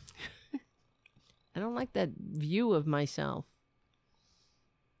 I don't like that view of myself.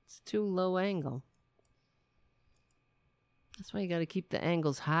 It's too low angle. That's why you got to keep the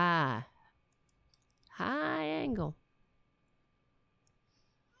angles high. High angle.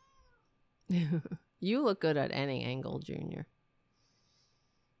 You look good at any angle, Junior.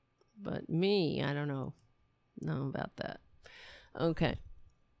 But me, I don't know about that. Okay.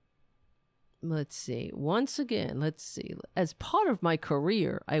 Let's see. Once again, let's see. As part of my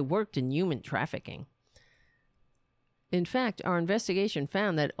career, I worked in human trafficking. In fact, our investigation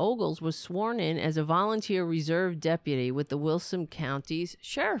found that Ogles was sworn in as a volunteer reserve deputy with the Wilson County's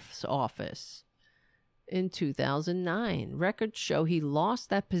Sheriff's Office in 2009. Records show he lost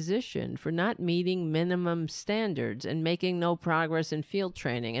that position for not meeting minimum standards and making no progress in field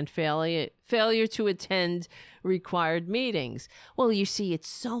training and failure to attend required meetings. Well, you see, it's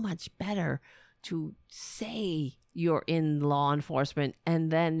so much better to say you're in law enforcement and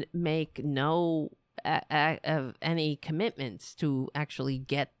then make no of any commitments to actually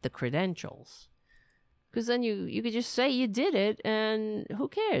get the credentials, because then you could just say you did it, and who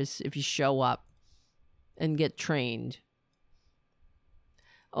cares if you show up and get trained.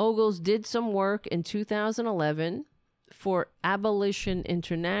 Ogles did some work in 2011 for Abolition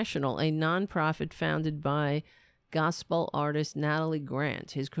International, a nonprofit founded by gospel artist Natalie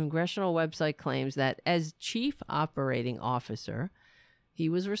Grant. His congressional website claims that as chief operating officer, he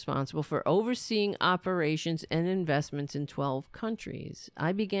was responsible for overseeing operations and investments in 12 countries.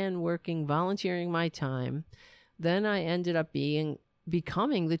 I began volunteering my time. Then I ended up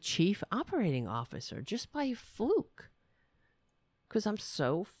becoming the chief operating officer just by fluke. Because I'm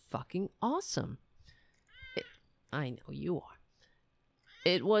so fucking awesome. I know you are.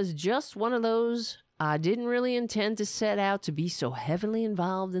 It was just one of those, I didn't really intend to set out to be so heavily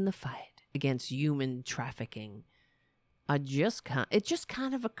involved in the fight against human trafficking. It just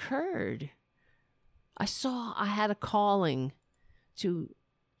kind of occurred. I saw I had a calling to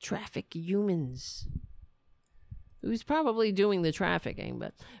traffic humans. He was probably doing the trafficking,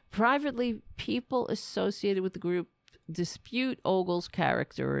 but privately, people associated with the group dispute Ogles'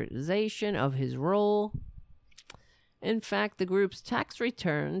 characterization of his role. In fact, the group's tax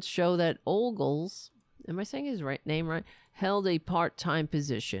returns show that Ogles, am I saying his name right, held a part-time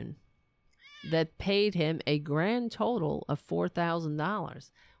position that paid him a grand total of $4,000.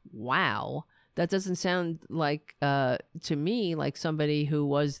 Wow. That doesn't sound like, to me, like somebody who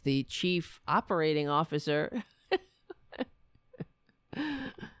was the chief operating officer.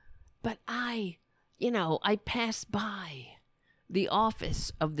 But I passed by the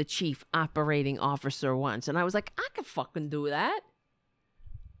office of the chief operating officer once, and I was like, I could fucking do that.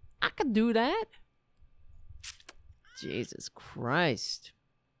 I could do that. Jesus Christ.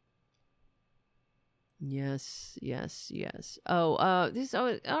 Yes.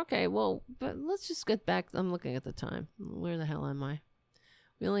 Okay, well, but let's just get back. I'm looking at the time. Where the hell am I?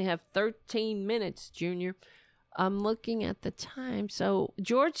 We only have 13 minutes, Junior. I'm looking at the time. So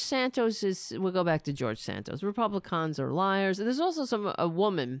George Santos we'll go back to George Santos. Republicans are liars. There's also a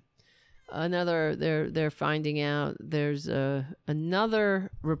woman, they're finding out there's another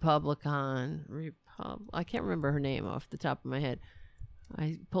Republican, I can't remember her name off the top of my head.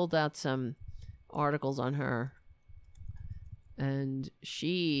 I pulled out some articles on her, and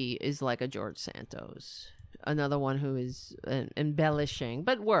she is like a George Santos, another one who is embellishing,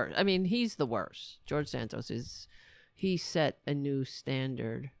 but worse. I mean, he's the worst. George Santos he set a new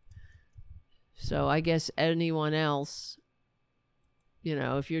standard. So I guess anyone else,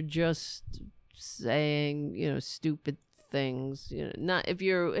 if you're just saying, stupid things, not if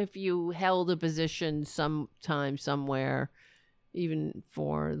you held a position sometime somewhere, even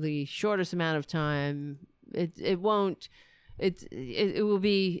for the shortest amount of time, it will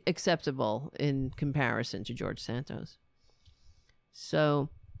be acceptable in comparison to George Santos. So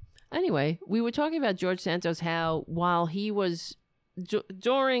anyway, we were talking about George Santos, how while he was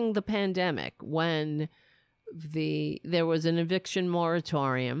during the pandemic, when there was an eviction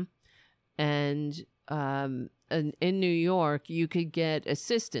moratorium, and in New York you could get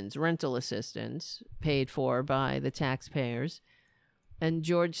rental assistance paid for by the taxpayers. And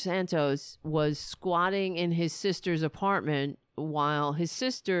George Santos was squatting in his sister's apartment while his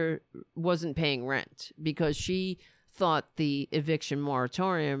sister wasn't paying rent because she thought the eviction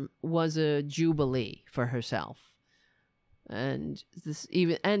moratorium was a jubilee for herself. And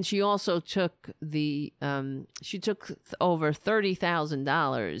she also took over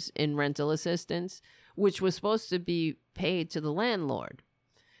 $30,000 in rental assistance, which was supposed to be paid to the landlord,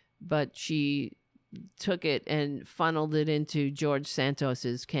 but she took it and funneled it into George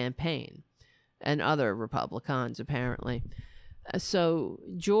Santos's campaign and other Republicans, apparently. So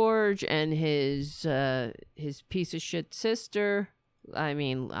George and his piece of shit sister, I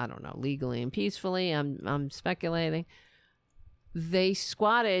mean, I don't know, legally and peacefully, I'm speculating, they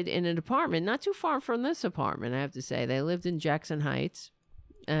squatted in an apartment not too far from this apartment, I have to say. They lived in Jackson Heights,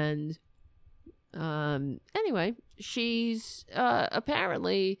 and Anyway, she's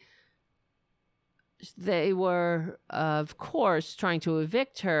apparently they were, of course, trying to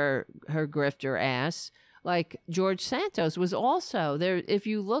evict her grifter ass. Like George Santos was also there. If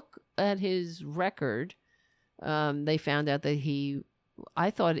you look at his record, they found out that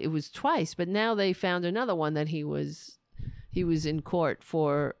I thought it was twice, but now they found another one that he was in court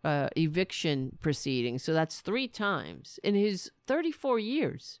for eviction proceedings. So that's 3 times in his 34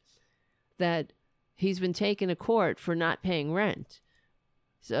 years that he's been taken to court for not paying rent.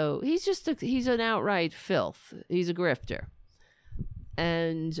 So he's an outright filth. He's a grifter.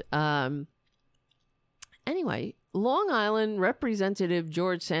 And anyway, Long Island Representative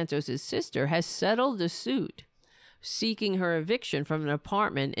George Santos' sister has settled the suit seeking her eviction from an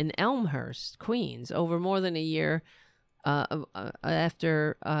apartment in Elmhurst, Queens, over more than a year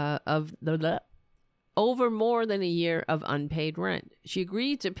over more than a year of unpaid rent. She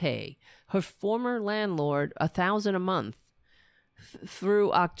agreed to pay her former landlord $1,000 a month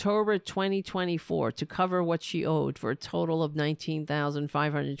through October 2024 to cover what she owed, for a total of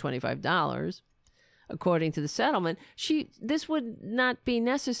 $19,525. According to the settlement, this would not be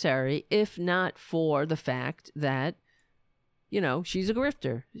necessary if not for the fact that, she's a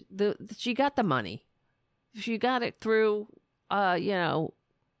grifter. She got the money. She got it through,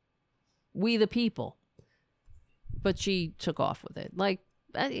 we the people. But she took off with it.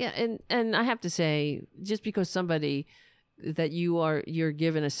 And I have to say, just because somebody that you're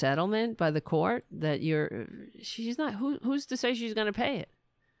given a settlement by the court, she's not, who's to say she's going to pay it?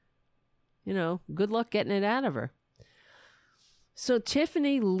 Good luck getting it out of her. So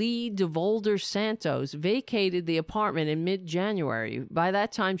Tiffany Lee DeVolder Santos vacated the apartment in mid-January. By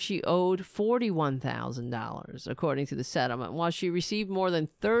that time, she owed $41,000, according to the settlement, while she received more than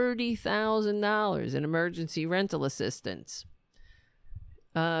 $30,000 in emergency rental assistance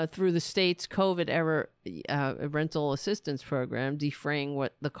through the state's COVID-era rental assistance program, defraying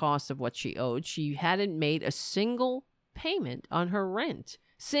the cost of what she owed. She hadn't made a single payment on her rent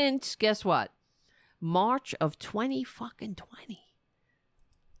since, guess what? March of 2020.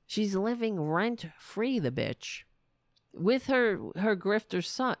 She's living rent free, the bitch, with her grifter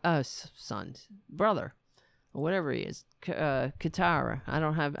brother, or whatever he is, Katara.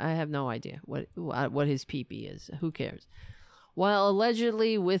 I have no idea what his peepee is. Who cares? While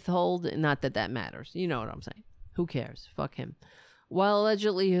allegedly not that matters. You know what I'm saying? Who cares? Fuck him. While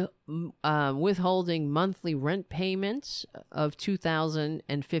allegedly withholding monthly rent payments of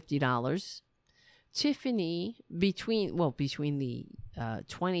 $2,050, Tiffany, between the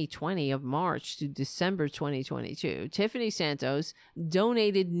 2020 of March to December 2022, Tiffany Santos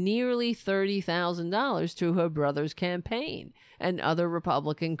donated nearly $30,000 to her brother's campaign and other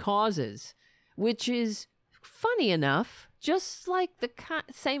Republican causes, which is funny enough, just like the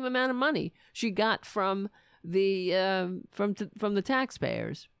same amount of money she got from the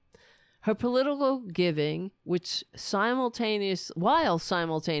taxpayers. Her political giving, while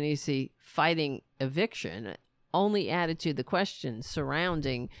simultaneously fighting eviction, only added to the questions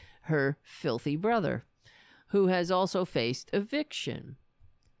surrounding her filthy brother, who has also faced eviction,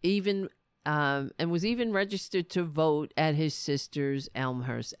 and was even registered to vote at his sister's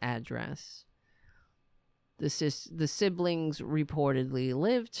Elmhurst address. The siblings reportedly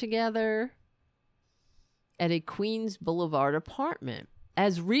lived together at a Queens Boulevard apartment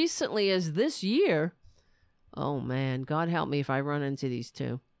as recently as this year. Oh man, God help me if I run into these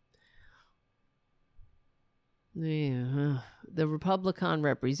two. Yeah, the Republican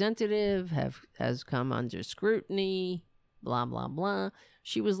representative has come under scrutiny, blah, blah, blah.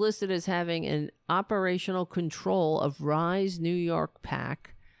 She was listed as having an operational control of Rise New York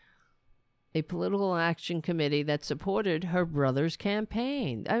PAC, a political action committee that supported her brother's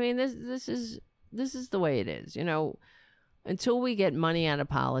campaign. I mean, this is the way it is. Until we get money out of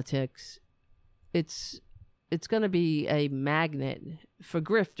politics, it's going to be a magnet for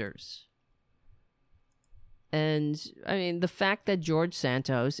grifters. And, I mean, the fact that George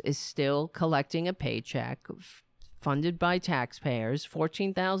Santos is still collecting a paycheck funded by taxpayers,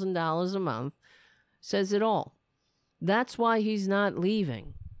 $14,000 a month, says it all. That's why he's not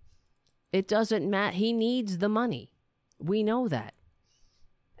leaving. It doesn't matter. He needs the money. We know that.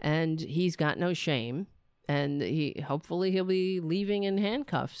 And he's got no shame. And hopefully he'll be leaving in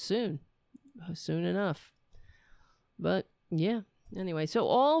handcuffs soon enough. But, yeah. Anyway, so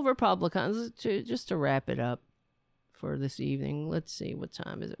all Republicans, just to wrap it up for this evening, let's see, what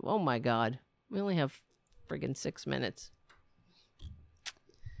time is it? Oh my God, we only have friggin' 6 minutes.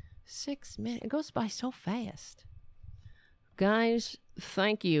 6 minutes, it goes by so fast. Guys,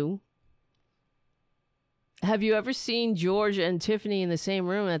 thank you. Have you ever seen George and Tiffany in the same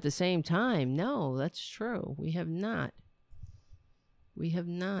room at the same time? No, that's true. We have not. We have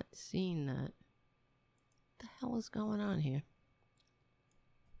not seen that. What the hell is going on here?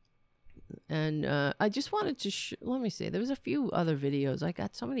 And I just wanted to let me see. There was a few other videos. I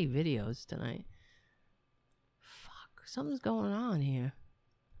got so many videos tonight. Fuck, something's going on here.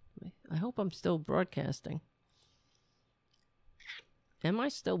 I hope I'm still broadcasting. Am I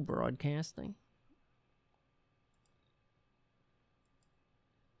still broadcasting?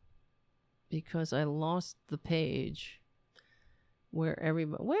 Because I lost the page where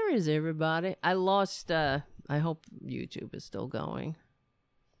everybody... Where is everybody? I lost... I hope YouTube is still going.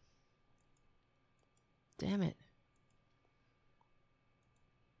 Damn it.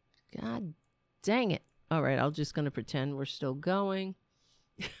 God dang it. All right, I'm just going to pretend we're still going.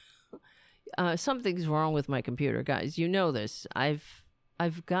 Something's wrong with my computer, guys. You know this. I've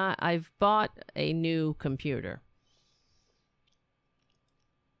bought a new computer.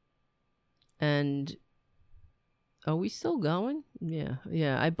 And are we still going? Yeah.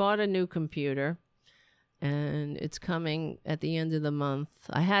 I bought a new computer, and it's coming at the end of the month.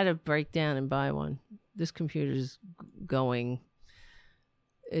 I had to break down and buy one. This computer's going.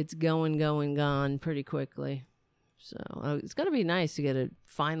 It's gone pretty quickly. So it's gonna be nice to get it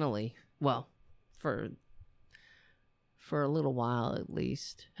finally. Well, for a little while at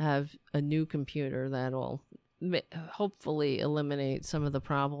least, have a new computer that'll hopefully eliminate some of the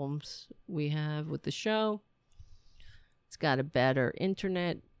problems we have with the show. It's got a better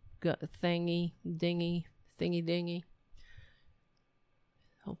internet thingy dingy.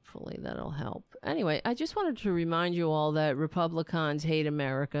 Hopefully that'll help. Anyway, I just wanted to remind you all that Republicans hate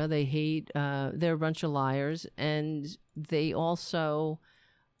America. They hate, they're a bunch of liars, and they also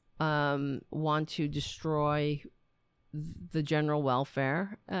want to destroy the general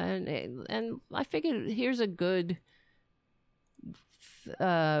welfare. And I figured here's a good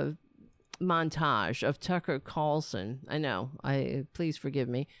montage of Tucker Carlson. I know, please forgive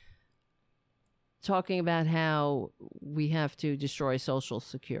me. Talking about how we have to destroy Social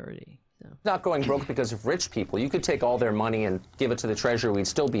Security. So. Not going broke because of rich people. You could take all their money and give it to the Treasury. We'd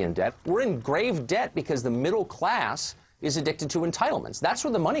still be in debt. We're in grave debt because the middle class is addicted to entitlements. That's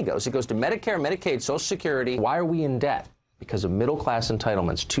where the money goes. It goes to Medicare, Medicaid, Social Security. Why are we in debt? Because of middle class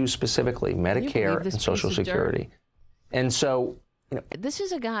entitlements, two specifically, Medicare and Social Security. And so, you know. This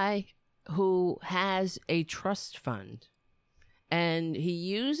is a guy who has a trust fund, and he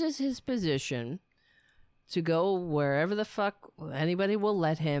uses his position to go wherever the fuck anybody will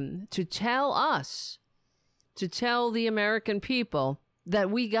let him, to tell us, to tell the American people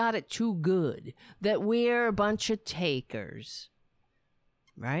that we got it too good, that we're a bunch of takers,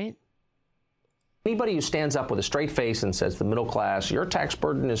 right? Anybody who stands up with a straight face and says the middle class, your tax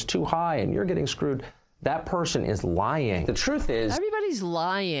burden is too high and you're getting screwed, that person is lying. The truth is... Everybody's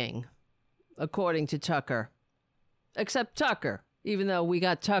lying, according to Tucker. Except Tucker, even though we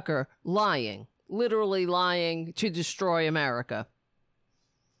got Tucker lying. Literally lying to destroy America.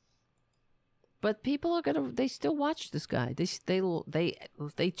 But people are they still watch this guy.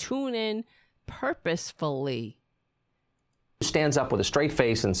 They tune in purposefully. Stands up with a straight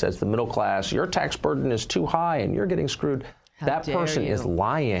face and says the middle class, your tax burden is too high and you're getting screwed. That person is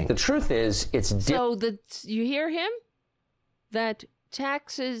lying. The truth is, so you hear him? That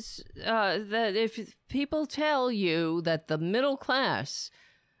taxes, that if people tell you that the middle class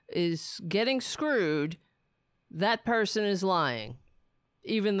is getting screwed, that person is lying.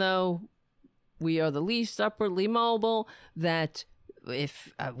 Even though we are the least upwardly mobile, that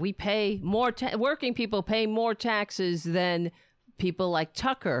if we pay more, working people pay more taxes than people like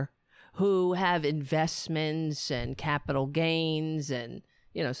Tucker, who have investments and capital gains, and,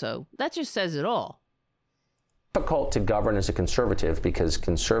 you know, so that just says it all. Difficult to govern as a conservative because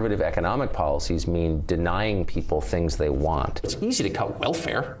conservative economic policies mean denying people things they want. It's easy to cut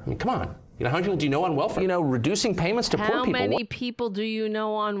welfare. I mean, come on. You know, how many people do you know on welfare? You know, reducing payments to poor people. How many people do you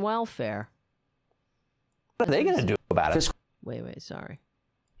know on welfare? What are they going to do about it? Wait, sorry.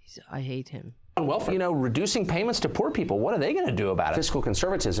 I hate him. On welfare, you know, reducing payments to poor people, what are they going to do about it? Fiscal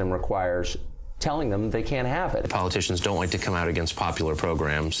conservatism requires telling them they can't have it. Politicians don't like to come out against popular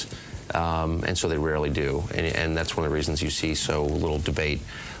programs, and so they rarely do. And that's one of the reasons you see so little debate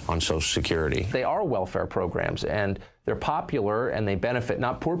on Social Security. They are welfare programs, and they're popular, and they benefit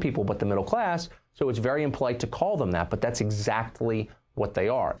not poor people, but the middle class, so it's very impolite to call them that, but that's exactly what they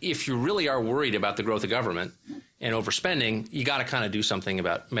are. If you really are worried about the growth of government and overspending, you got to kind of do something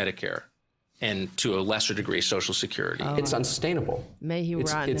about Medicare and, to a lesser degree, Social Security. It's unsustainable. May he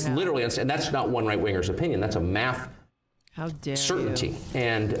rot in It's hell. literally, and that's not one right-winger's opinion. That's a math How dare certainty. you.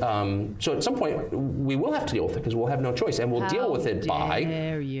 And so at some point, we will have to deal with it because we'll have no choice. And we'll deal with it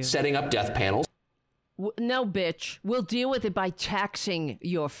by setting up death panels. No, bitch. We'll deal with it by taxing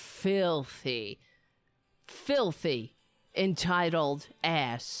your filthy, entitled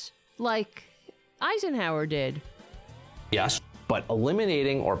ass. Like Eisenhower did. Yes, but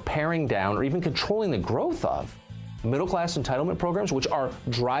eliminating or paring down or even controlling the growth of middle-class entitlement programs, which are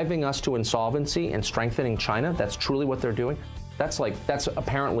driving us to insolvency and strengthening China, that's truly what they're doing. That's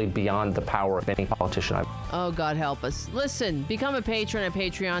apparently beyond the power of any politician. Oh, God help us. Listen, become a patron at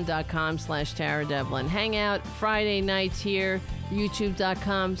patreon.com/Tara Devlin. Hang out Friday nights here,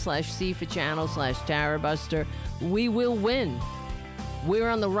 youtube.com/C4channel/Tara Buster. We will win. We're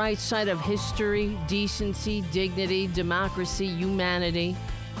on the right side of history, decency, dignity, democracy, humanity.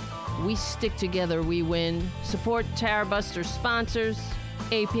 We stick together, we win. Support Tara Buster sponsors,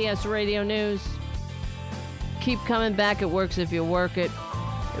 APS Radio News. Keep coming back. It works if you work it.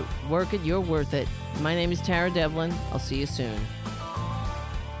 Work it, you're worth it. My name is Tara Devlin. I'll see you soon.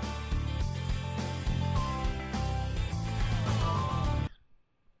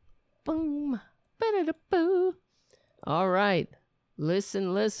 Boom. Ba-da-da-boo. All right.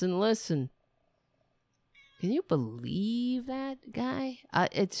 Listen. Can you believe that guy?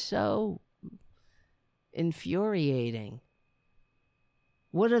 It's so infuriating.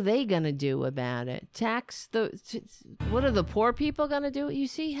 What are they going to do about it? What are the poor people going to do? You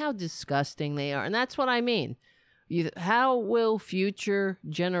see how disgusting they are. And that's what I mean. How will future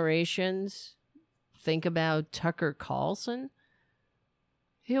generations think about Tucker Carlson?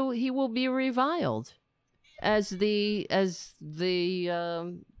 He will be reviled as the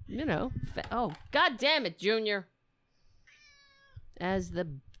oh, God damn it, Junior. As the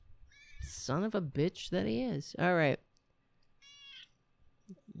son of a bitch that he is. All right.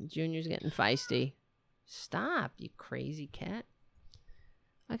 Junior's getting feisty. Stop, you crazy cat.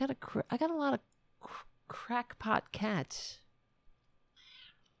 I got a lot of crackpot cats.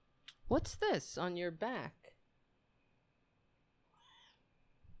 What's this on your back?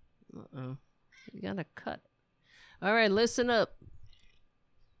 Uh-oh. You got a cut. All right, listen up.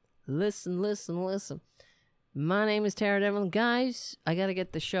 Listen. My name is Tara Devlin. Guys, I got to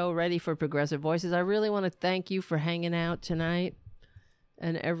get the show ready for Progressive Voices. I really want to thank you for hanging out tonight.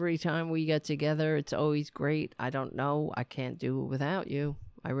 And every time we get together, it's always great. I don't know. I can't do it without you.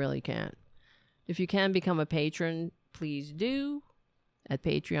 I really can't. If you can become a patron, please do at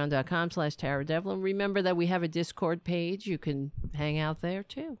patreon.com/Tara Devlin. Remember that we have a Discord page. You can hang out there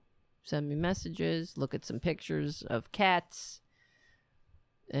too. Send me messages, look at some pictures of cats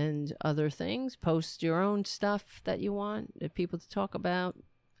and other things. Post your own stuff that you want people to talk about.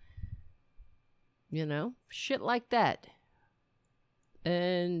 You know, shit like that.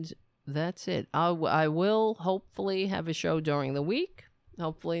 And that's it. I will hopefully have a show during the week.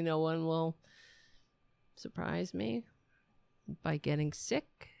 Hopefully no one will surprise me by getting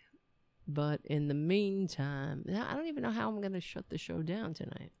sick. But in the meantime, I don't even know how I'm going to shut the show down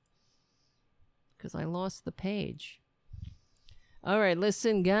tonight. Because I lost the page. All right,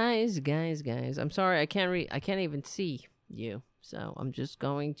 listen, guys. I'm sorry, I can't even see you. So I'm just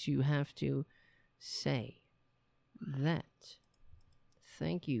going to have to say that.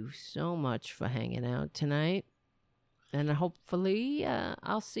 Thank you so much for hanging out tonight. And hopefully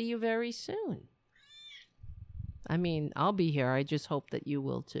I'll see you very soon. I mean, I'll be here. I just hope that you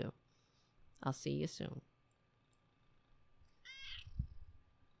will too. I'll see you soon.